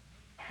enlightenment.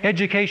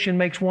 Education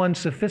makes one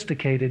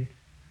sophisticated.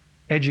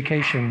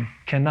 Education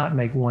cannot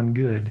make one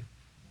good.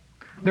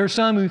 There are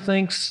some who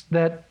thinks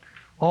that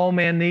all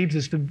man needs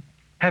is to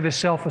have his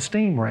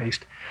self-esteem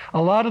raised.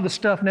 A lot of the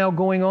stuff now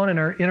going on in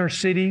our inner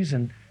cities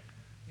and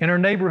in our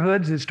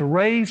neighborhoods is to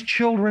raise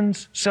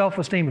children's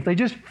self-esteem. If they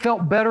just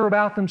felt better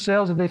about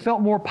themselves, if they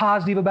felt more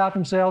positive about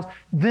themselves,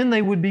 then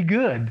they would be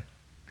good.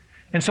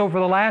 And so for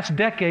the last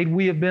decade,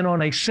 we have been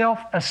on a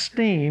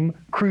self-esteem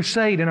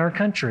crusade in our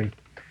country.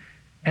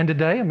 And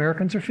today,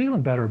 Americans are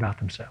feeling better about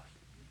themselves.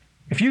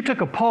 If you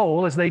took a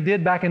poll, as they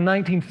did back in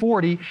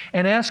 1940,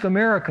 and asked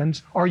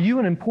Americans, are you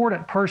an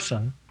important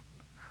person?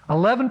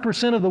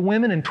 11% of the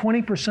women and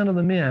 20% of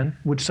the men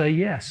would say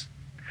yes.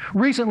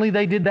 Recently,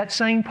 they did that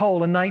same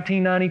poll in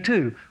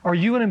 1992. Are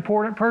you an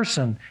important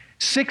person?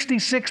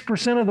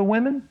 66% of the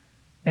women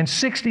and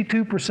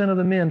 62% of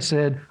the men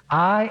said,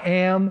 I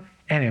am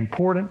an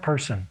important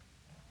person.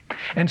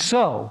 And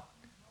so,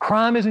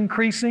 crime is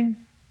increasing,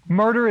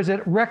 murder is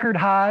at record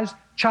highs,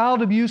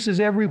 child abuse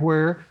is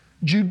everywhere,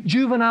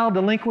 juvenile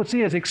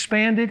delinquency has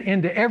expanded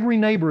into every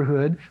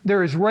neighborhood.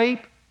 There is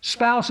rape,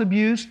 spouse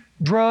abuse,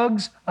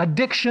 drugs,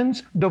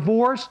 addictions,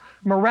 divorce.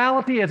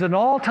 Morality is at an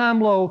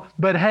all-time low,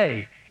 but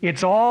hey,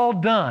 it's all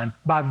done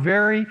by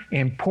very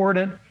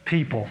important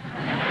people.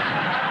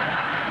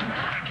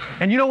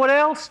 And you know what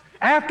else?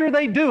 After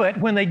they do it,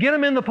 when they get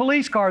them in the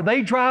police car,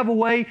 they drive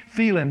away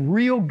feeling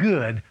real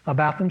good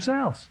about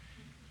themselves.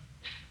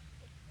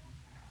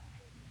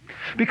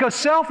 Because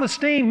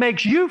self-esteem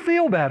makes you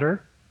feel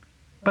better,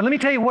 but let me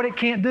tell you what it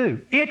can't do.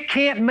 It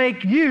can't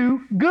make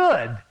you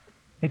good.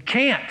 It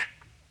can't.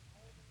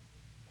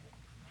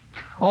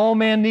 All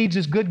man needs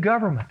is good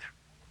government.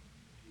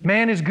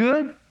 Man is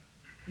good.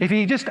 If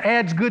he just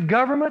adds good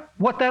government,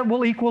 what that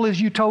will equal is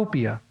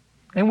utopia.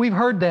 And we've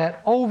heard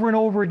that over and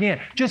over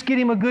again. Just get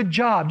him a good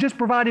job. Just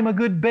provide him a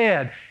good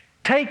bed.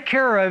 Take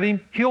care of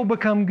him. He'll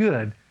become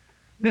good.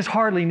 This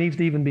hardly needs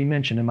to even be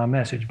mentioned in my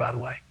message, by the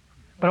way.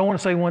 But I want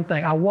to say one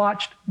thing. I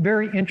watched,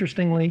 very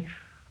interestingly,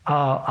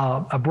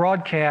 a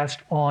broadcast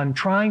on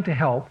trying to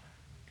help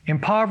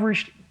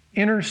impoverished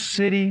inner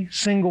city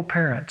single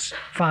parents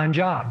find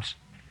jobs.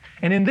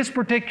 And in this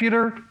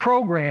particular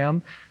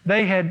program,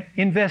 they had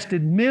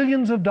invested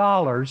millions of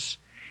dollars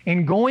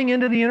in going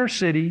into the inner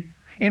city,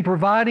 in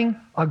providing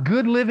a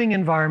good living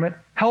environment,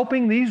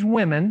 helping these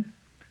women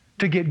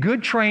to get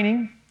good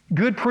training,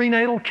 good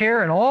prenatal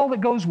care, and all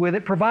that goes with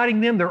it,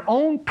 providing them their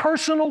own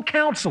personal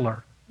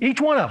counselor,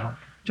 each one of them,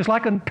 just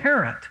like a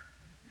parent.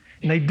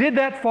 And they did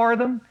that for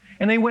them,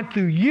 and they went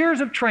through years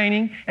of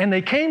training, and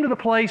they came to the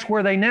place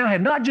where they now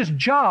had not just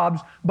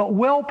jobs, but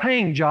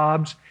well-paying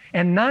jobs,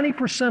 and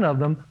 90% of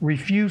them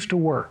refused to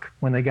work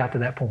when they got to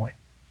that point.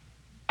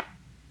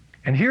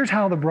 And here's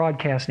how the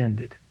broadcast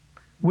ended,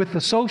 with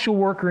the social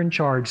worker in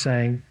charge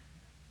saying,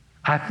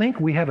 "I think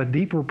we have a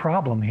deeper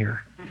problem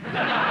here."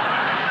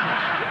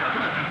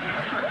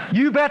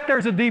 You bet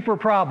there's a deeper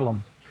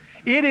problem.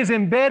 It is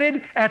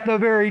embedded at the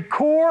very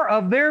core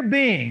of their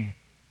being.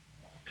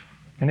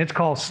 And it's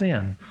called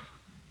sin.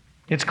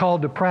 It's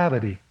called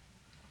depravity.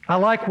 I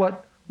like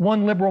what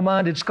one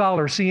liberal-minded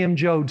scholar, C.M.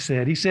 Joad,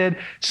 said. He said,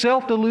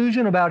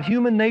 "Self-delusion about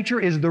human nature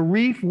is the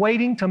reef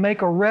waiting to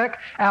make a wreck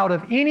out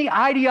of any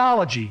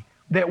ideology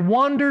that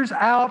wanders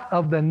out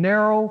of the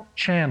narrow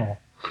channel.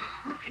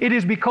 It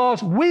is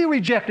because we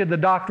rejected the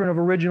doctrine of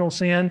original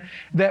sin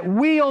that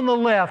we on the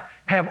left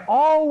have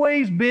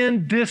always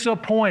been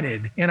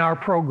disappointed in our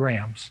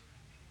programs.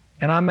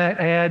 And I might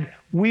add,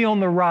 we on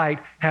the right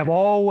have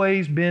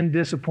always been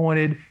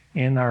disappointed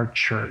in our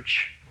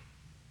church.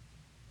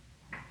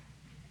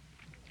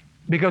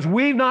 Because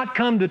we've not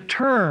come to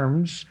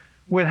terms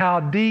with how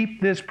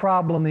deep this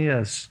problem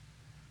is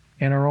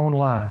in our own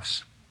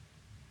lives."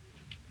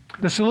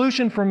 The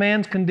solution for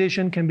man's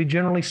condition can be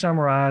generally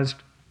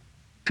summarized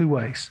two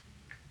ways.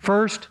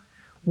 First,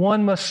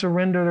 one must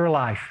surrender their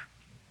life.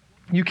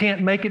 You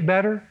can't make it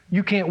better.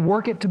 You can't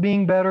work it to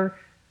being better.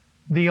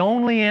 The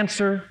only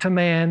answer to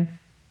man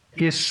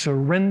is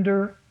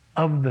surrender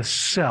of the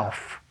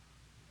self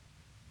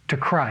to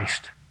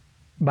Christ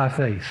by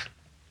faith.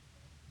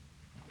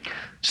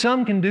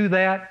 Some can do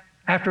that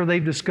after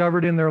they've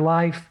discovered in their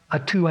life a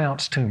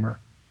 2-ounce tumor.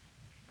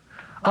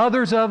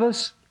 Others of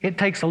us, it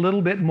takes a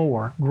little bit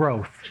more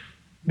growth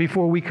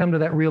before we come to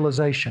that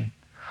realization.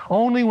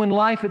 Only when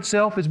life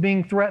itself is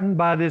being threatened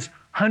by this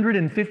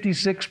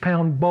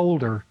 156-pound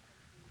boulder,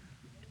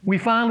 we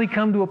finally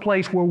come to a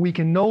place where we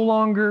can no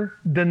longer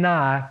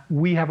deny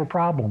we have a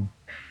problem.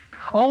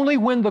 Only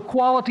when the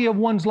quality of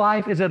one's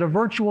life is at a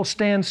virtual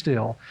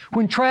standstill,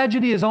 when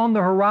tragedy is on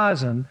the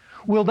horizon,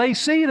 will they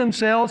see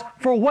themselves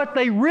for what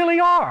they really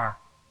are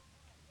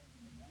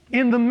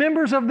in the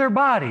members of their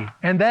body,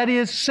 and that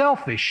is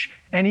selfish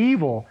and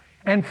evil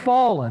and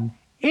fallen,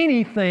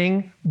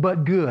 anything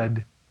but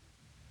good.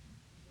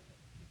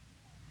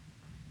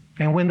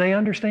 And when they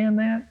understand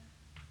that,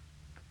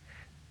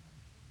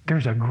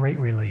 there's a great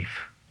relief,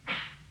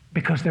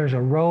 because there's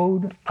a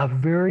road, a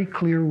very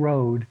clear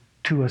road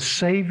to a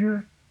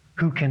Savior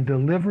who can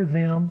deliver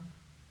them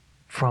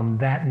from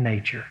that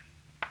nature.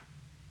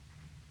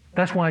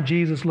 That's why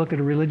Jesus looked at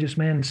a religious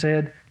man and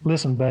said,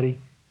 "Listen, buddy,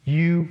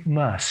 you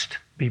must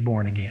be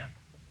born again.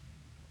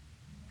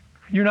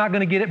 You're not going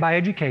to get it by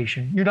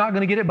education. You're not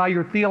going to get it by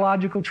your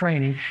theological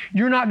training.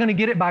 You're not going to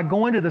get it by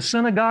going to the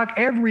synagogue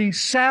every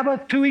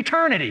Sabbath to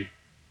eternity.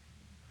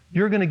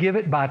 You're going to give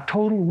it by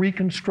total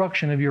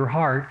reconstruction of your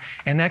heart,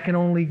 and that can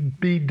only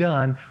be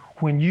done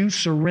when you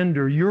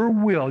surrender your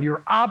will,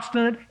 your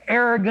obstinate,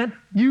 arrogant,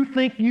 you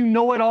think you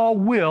know it all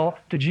will,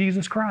 to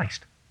Jesus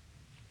Christ.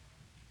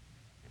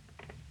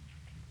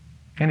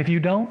 And if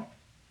you don't,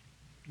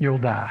 you'll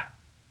die."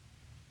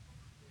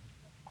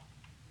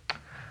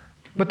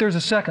 But there's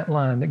a second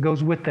line that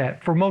goes with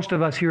that for most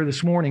of us here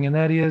this morning, and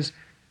that is,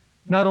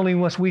 not only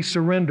must we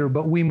surrender,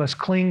 but we must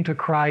cling to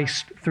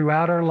Christ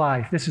throughout our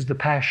life. This is the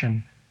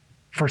passion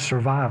for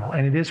survival,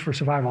 and it is for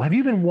survival. Have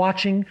you been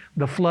watching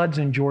the floods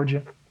in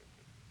Georgia?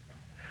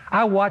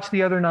 I watched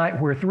the other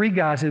night where 3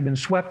 guys had been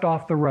swept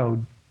off the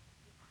road,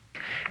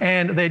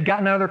 and they'd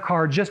gotten out of their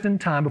car just in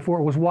time before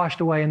it was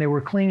washed away, and they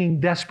were clinging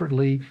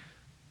desperately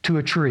to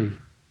a tree.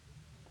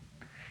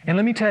 And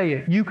let me tell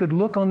you, you could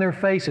look on their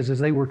faces as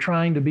they were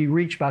trying to be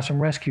reached by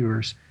some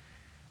rescuers,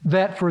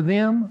 that for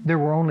them, there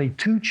were only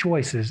 2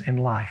 choices in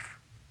life: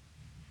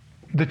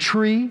 the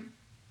tree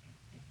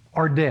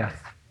or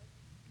death.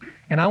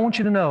 And I want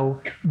you to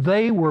know,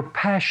 they were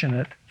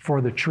passionate for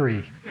the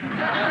tree.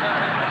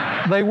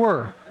 They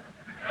were.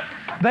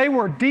 They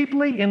were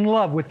deeply in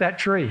love with that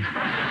tree.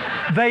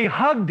 They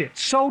hugged it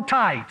so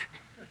tight.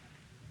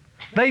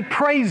 They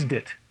praised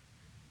it,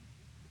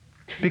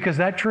 because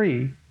that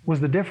tree was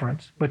the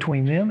difference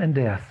between them and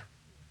death.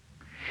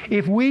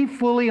 If we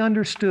fully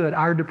understood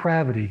our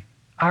depravity,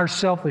 our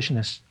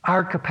selfishness,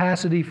 our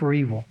capacity for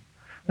evil,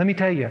 let me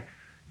tell you,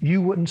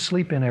 you wouldn't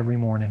sleep in every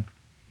morning.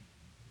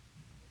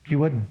 You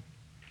wouldn't.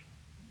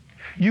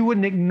 You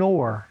wouldn't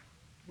ignore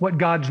what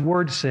God's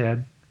Word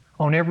said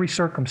on every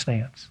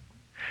circumstance.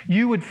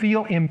 You would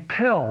feel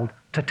impelled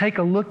to take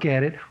a look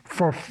at it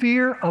for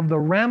fear of the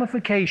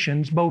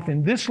ramifications, both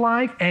in this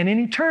life and in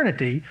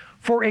eternity,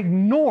 for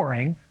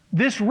ignoring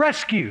this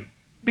rescue,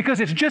 because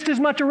it's just as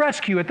much a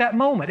rescue at that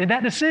moment, in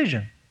that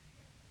decision.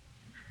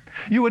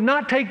 You would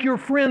not take your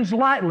friends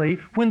lightly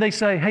when they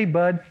say, hey,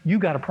 bud, you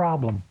got a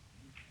problem.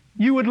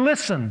 You would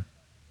listen.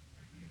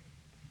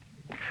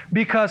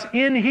 Because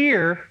in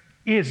here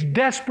is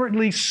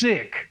desperately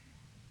sick.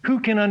 Who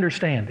can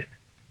understand it?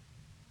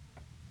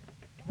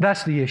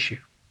 That's the issue.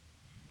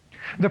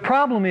 The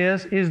problem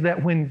is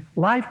that when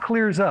life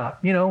clears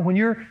up, when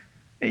you're,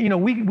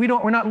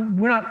 we're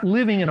not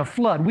living in a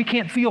flood. We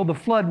can't feel the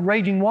flood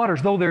raging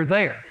waters, though they're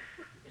there.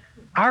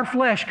 Our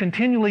flesh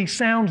continually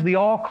sounds the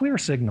all clear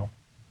signal.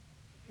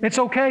 It's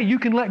okay. You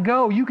can let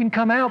go. You can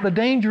come out. The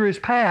danger is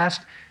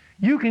past.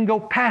 You can go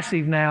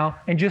passive now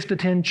and just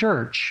attend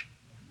church.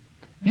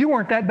 You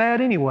weren't that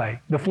bad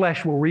anyway. The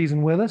flesh will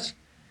reason with us.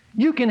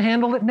 You can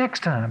handle it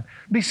next time.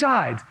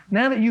 Besides,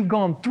 now that you've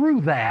gone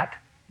through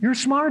that, you're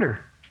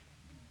smarter.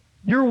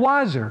 You're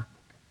wiser.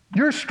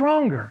 You're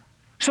stronger.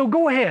 So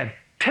go ahead.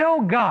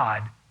 Tell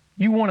God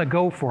you want to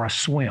go for a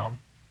swim.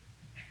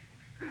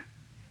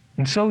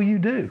 And so you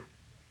do.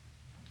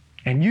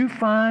 And you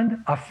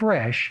find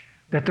afresh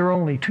that there are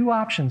only two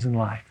options in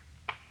life.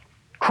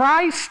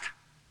 Christ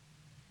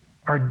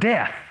or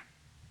death.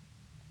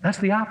 That's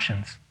the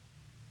options.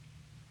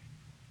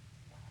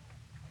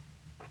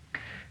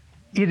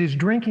 It is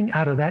drinking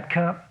out of that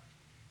cup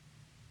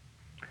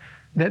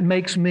that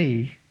makes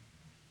me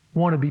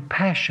want to be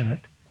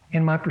passionate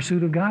in my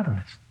pursuit of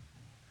godliness.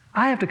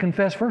 I have to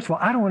confess, first of all,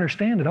 I don't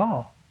understand it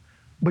all.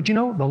 But the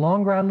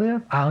longer I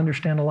live, I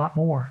understand a lot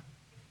more.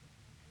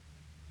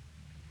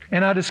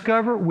 And I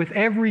discover with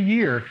every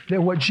year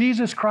that what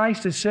Jesus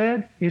Christ has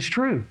said is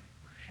true.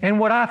 And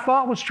what I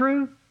thought was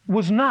true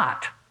was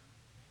not.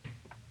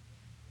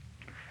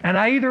 And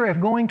I either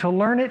am going to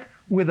learn it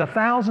with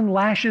 1,000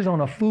 lashes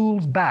on a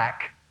fool's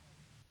back,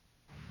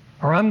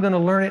 or I'm going to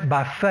learn it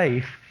by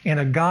faith in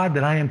a God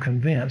that I am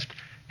convinced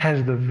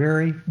has the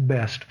very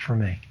best for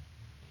me.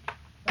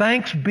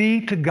 Thanks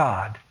be to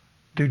God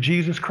through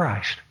Jesus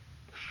Christ,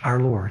 our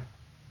Lord.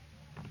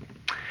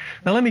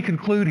 Now let me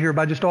conclude here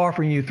by just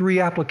offering you 3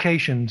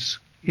 applications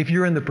if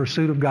you're in the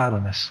pursuit of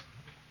godliness.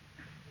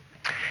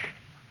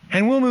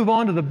 And we'll move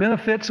on to the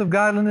benefits of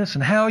godliness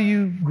and how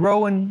you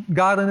grow in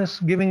godliness,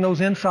 giving those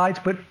insights.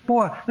 But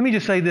boy, let me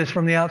just say this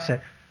from the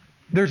outset.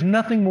 There's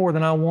nothing more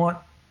that I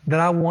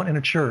want in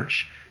a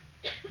church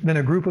than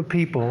a group of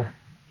people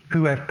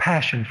who have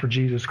passion for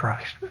Jesus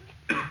Christ.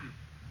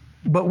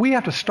 But we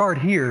have to start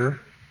here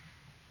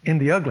in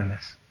the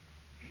ugliness.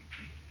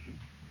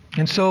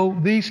 And so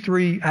these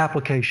 3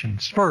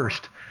 applications.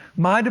 First,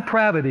 my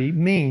depravity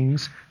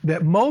means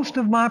that most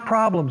of my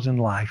problems in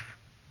life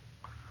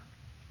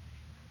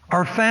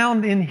are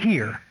found in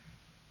here,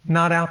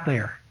 not out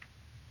there.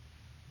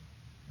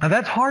 Now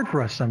that's hard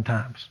for us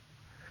sometimes.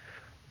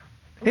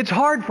 It's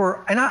hard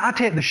and I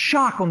tell you, the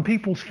shock on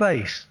people's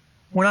face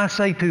when I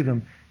say to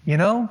them,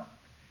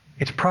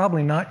 it's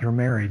probably not your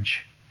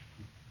marriage.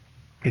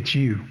 It's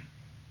you.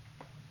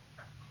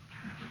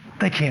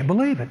 They can't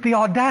believe it. The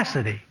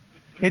audacity.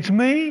 It's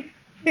me.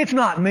 It's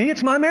not me.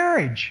 It's my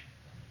marriage.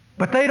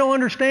 But they don't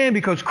understand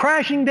because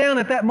crashing down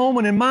at that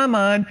moment in my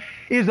mind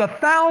is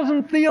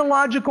 1,000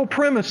 theological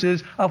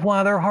premises of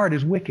why their heart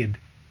is wicked.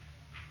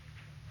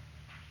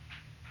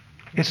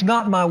 It's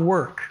not my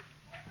work.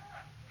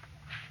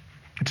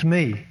 It's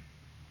me.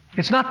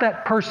 It's not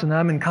that person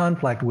I'm in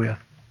conflict with.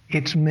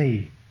 It's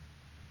me.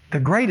 The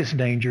greatest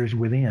danger is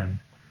within.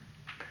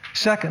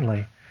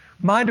 Secondly,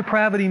 my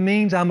depravity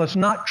means I must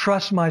not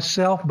trust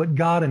myself but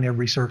God in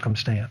every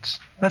circumstance.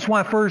 That's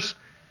why Proverbs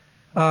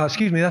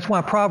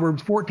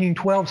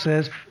 14:12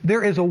 says,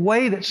 there is a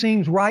way that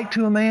seems right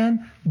to a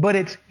man, but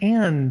its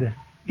end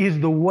is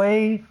the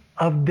way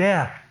of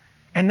death.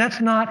 And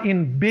that's not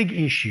in big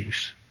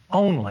issues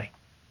only.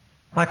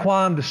 Like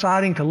why I'm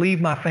deciding to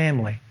leave my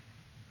family,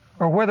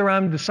 or whether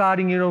I'm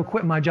deciding, to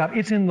quit my job.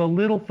 It's in the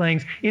little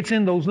things. It's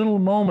in those little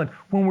moments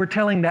when we're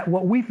telling that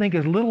what we think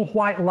is little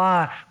white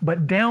lie,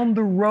 but down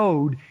the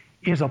road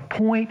is a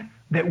point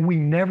that we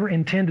never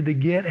intended to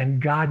get,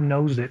 and God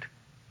knows it.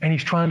 And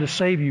He's trying to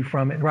save you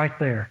from it right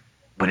there.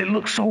 But it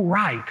looks so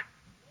right.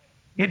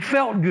 It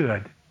felt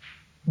good.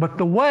 But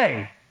the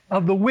way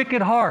of the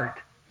wicked heart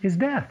is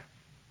death.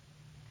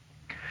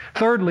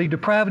 Thirdly,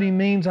 depravity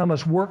means I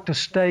must work to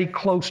stay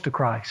close to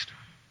Christ.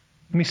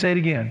 Let me say it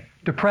again.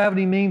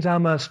 Depravity means I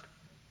must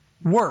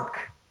work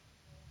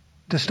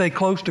to stay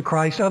close to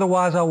Christ.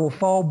 Otherwise, I will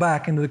fall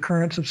back into the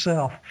currents of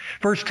self.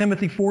 1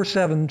 Timothy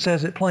 4:7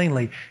 says it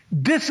plainly.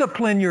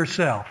 Discipline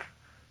yourself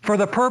for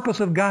the purpose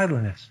of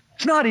godliness.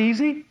 It's not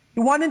easy. It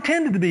wasn't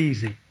intended to be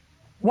easy. It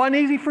wasn't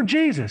easy for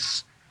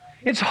Jesus.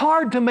 It's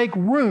hard to make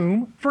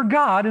room for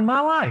God in my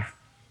life.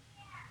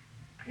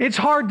 It's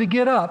hard to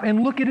get up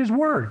and look at His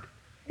Word.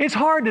 It's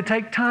hard to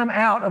take time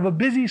out of a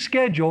busy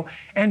schedule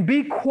and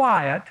be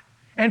quiet.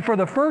 And for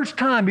the first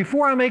time,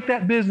 before I make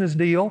that business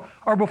deal,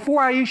 or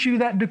before I issue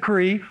that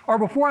decree, or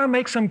before I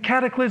make some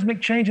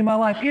cataclysmic change in my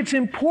life, it's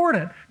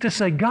important to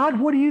say, God,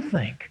 what do you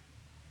think?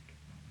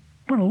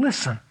 I'm going to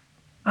listen.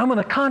 I'm going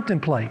to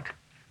contemplate.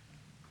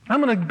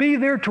 I'm going to be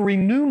there to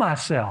renew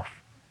myself,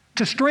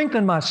 to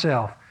strengthen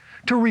myself,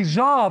 to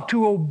resolve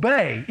to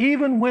obey,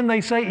 even when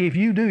they say, if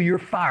you do, you're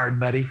fired,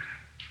 buddy.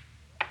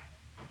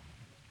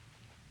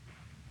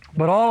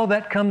 But all of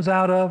that comes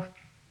out of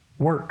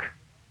work.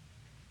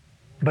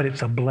 But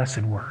it's a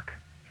blessed work.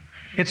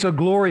 It's a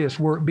glorious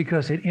work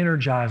because it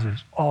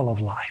energizes all of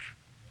life.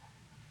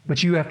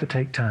 But you have to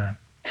take time.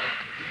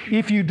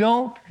 If you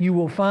don't, you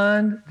will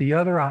find the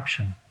other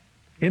option.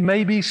 It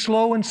may be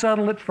slow and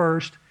subtle at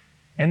first,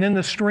 and then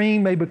the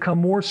stream may become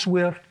more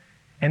swift,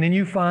 and then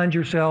you find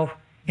yourself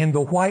in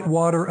the white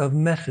water of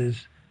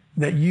messes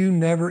that you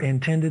never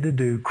intended to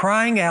do,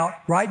 crying out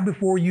right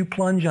before you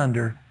plunge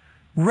under,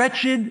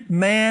 "Wretched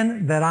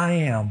man that I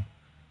am,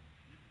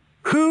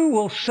 who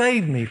will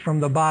save me from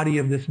the body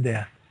of this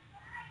death?"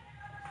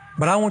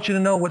 But I want you to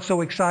know what's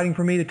so exciting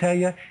for me to tell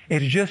you.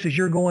 It's just as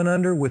you're going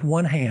under with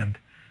one hand,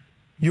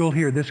 you'll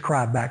hear this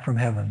cry back from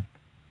heaven.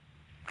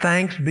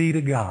 Thanks be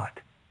to God.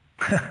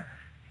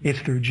 It's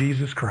through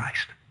Jesus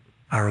Christ,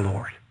 our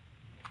Lord.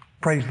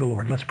 Praise the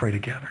Lord. Let's pray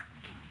together.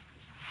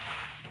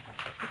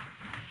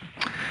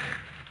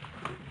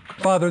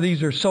 Father,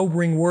 these are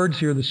sobering words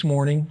here this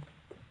morning.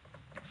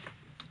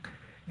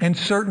 And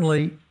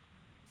certainly,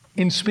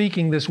 in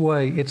speaking this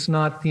way, it's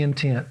not the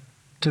intent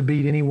to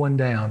beat anyone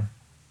down.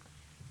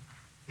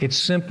 It's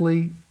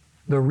simply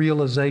the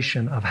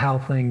realization of how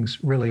things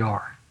really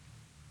are.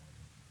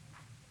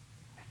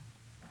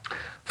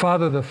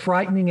 Father, the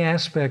frightening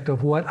aspect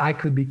of what I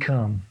could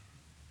become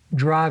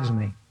drives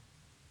me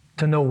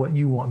to know what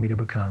you want me to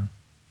become.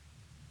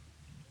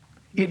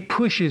 It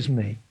pushes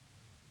me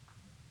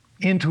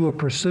into a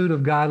pursuit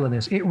of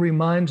godliness. It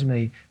reminds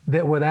me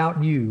that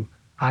without you,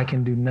 I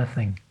can do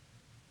nothing.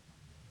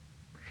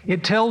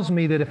 It tells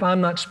me that if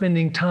I'm not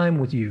spending time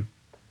with you,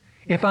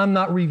 if I'm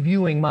not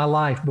reviewing my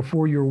life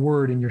before your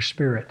word and your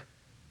spirit,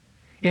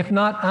 if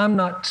not, I'm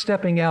not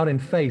stepping out in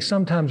faith,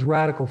 sometimes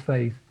radical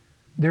faith,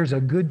 there's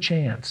a good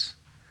chance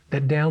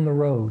that down the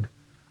road,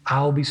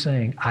 I'll be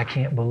saying, I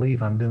can't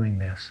believe I'm doing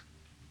this.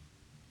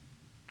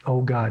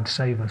 Oh God,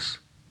 save us.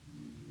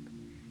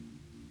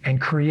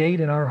 And create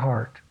in our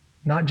heart,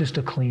 not just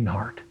a clean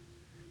heart,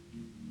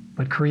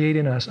 but create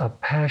in us a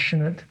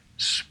passionate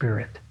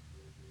spirit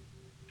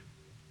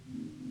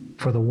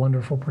for the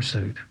wonderful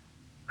pursuit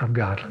of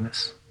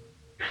godliness.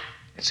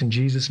 It's in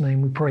Jesus'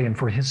 name we pray, and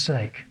for His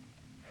sake.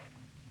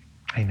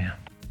 Amen.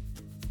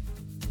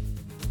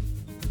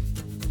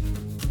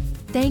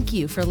 Thank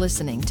you for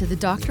listening to the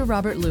Dr.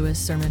 Robert Lewis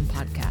Sermon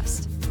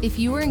Podcast. If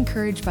you were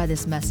encouraged by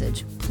this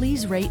message,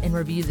 please rate and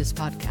review this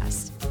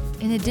podcast.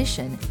 In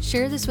addition,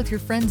 share this with your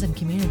friends and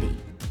community.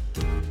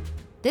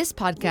 This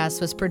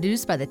podcast was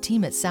produced by the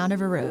team at Sound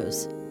of a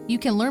Rose. You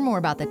can learn more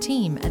about the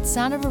team at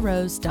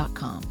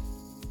soundofarose.com.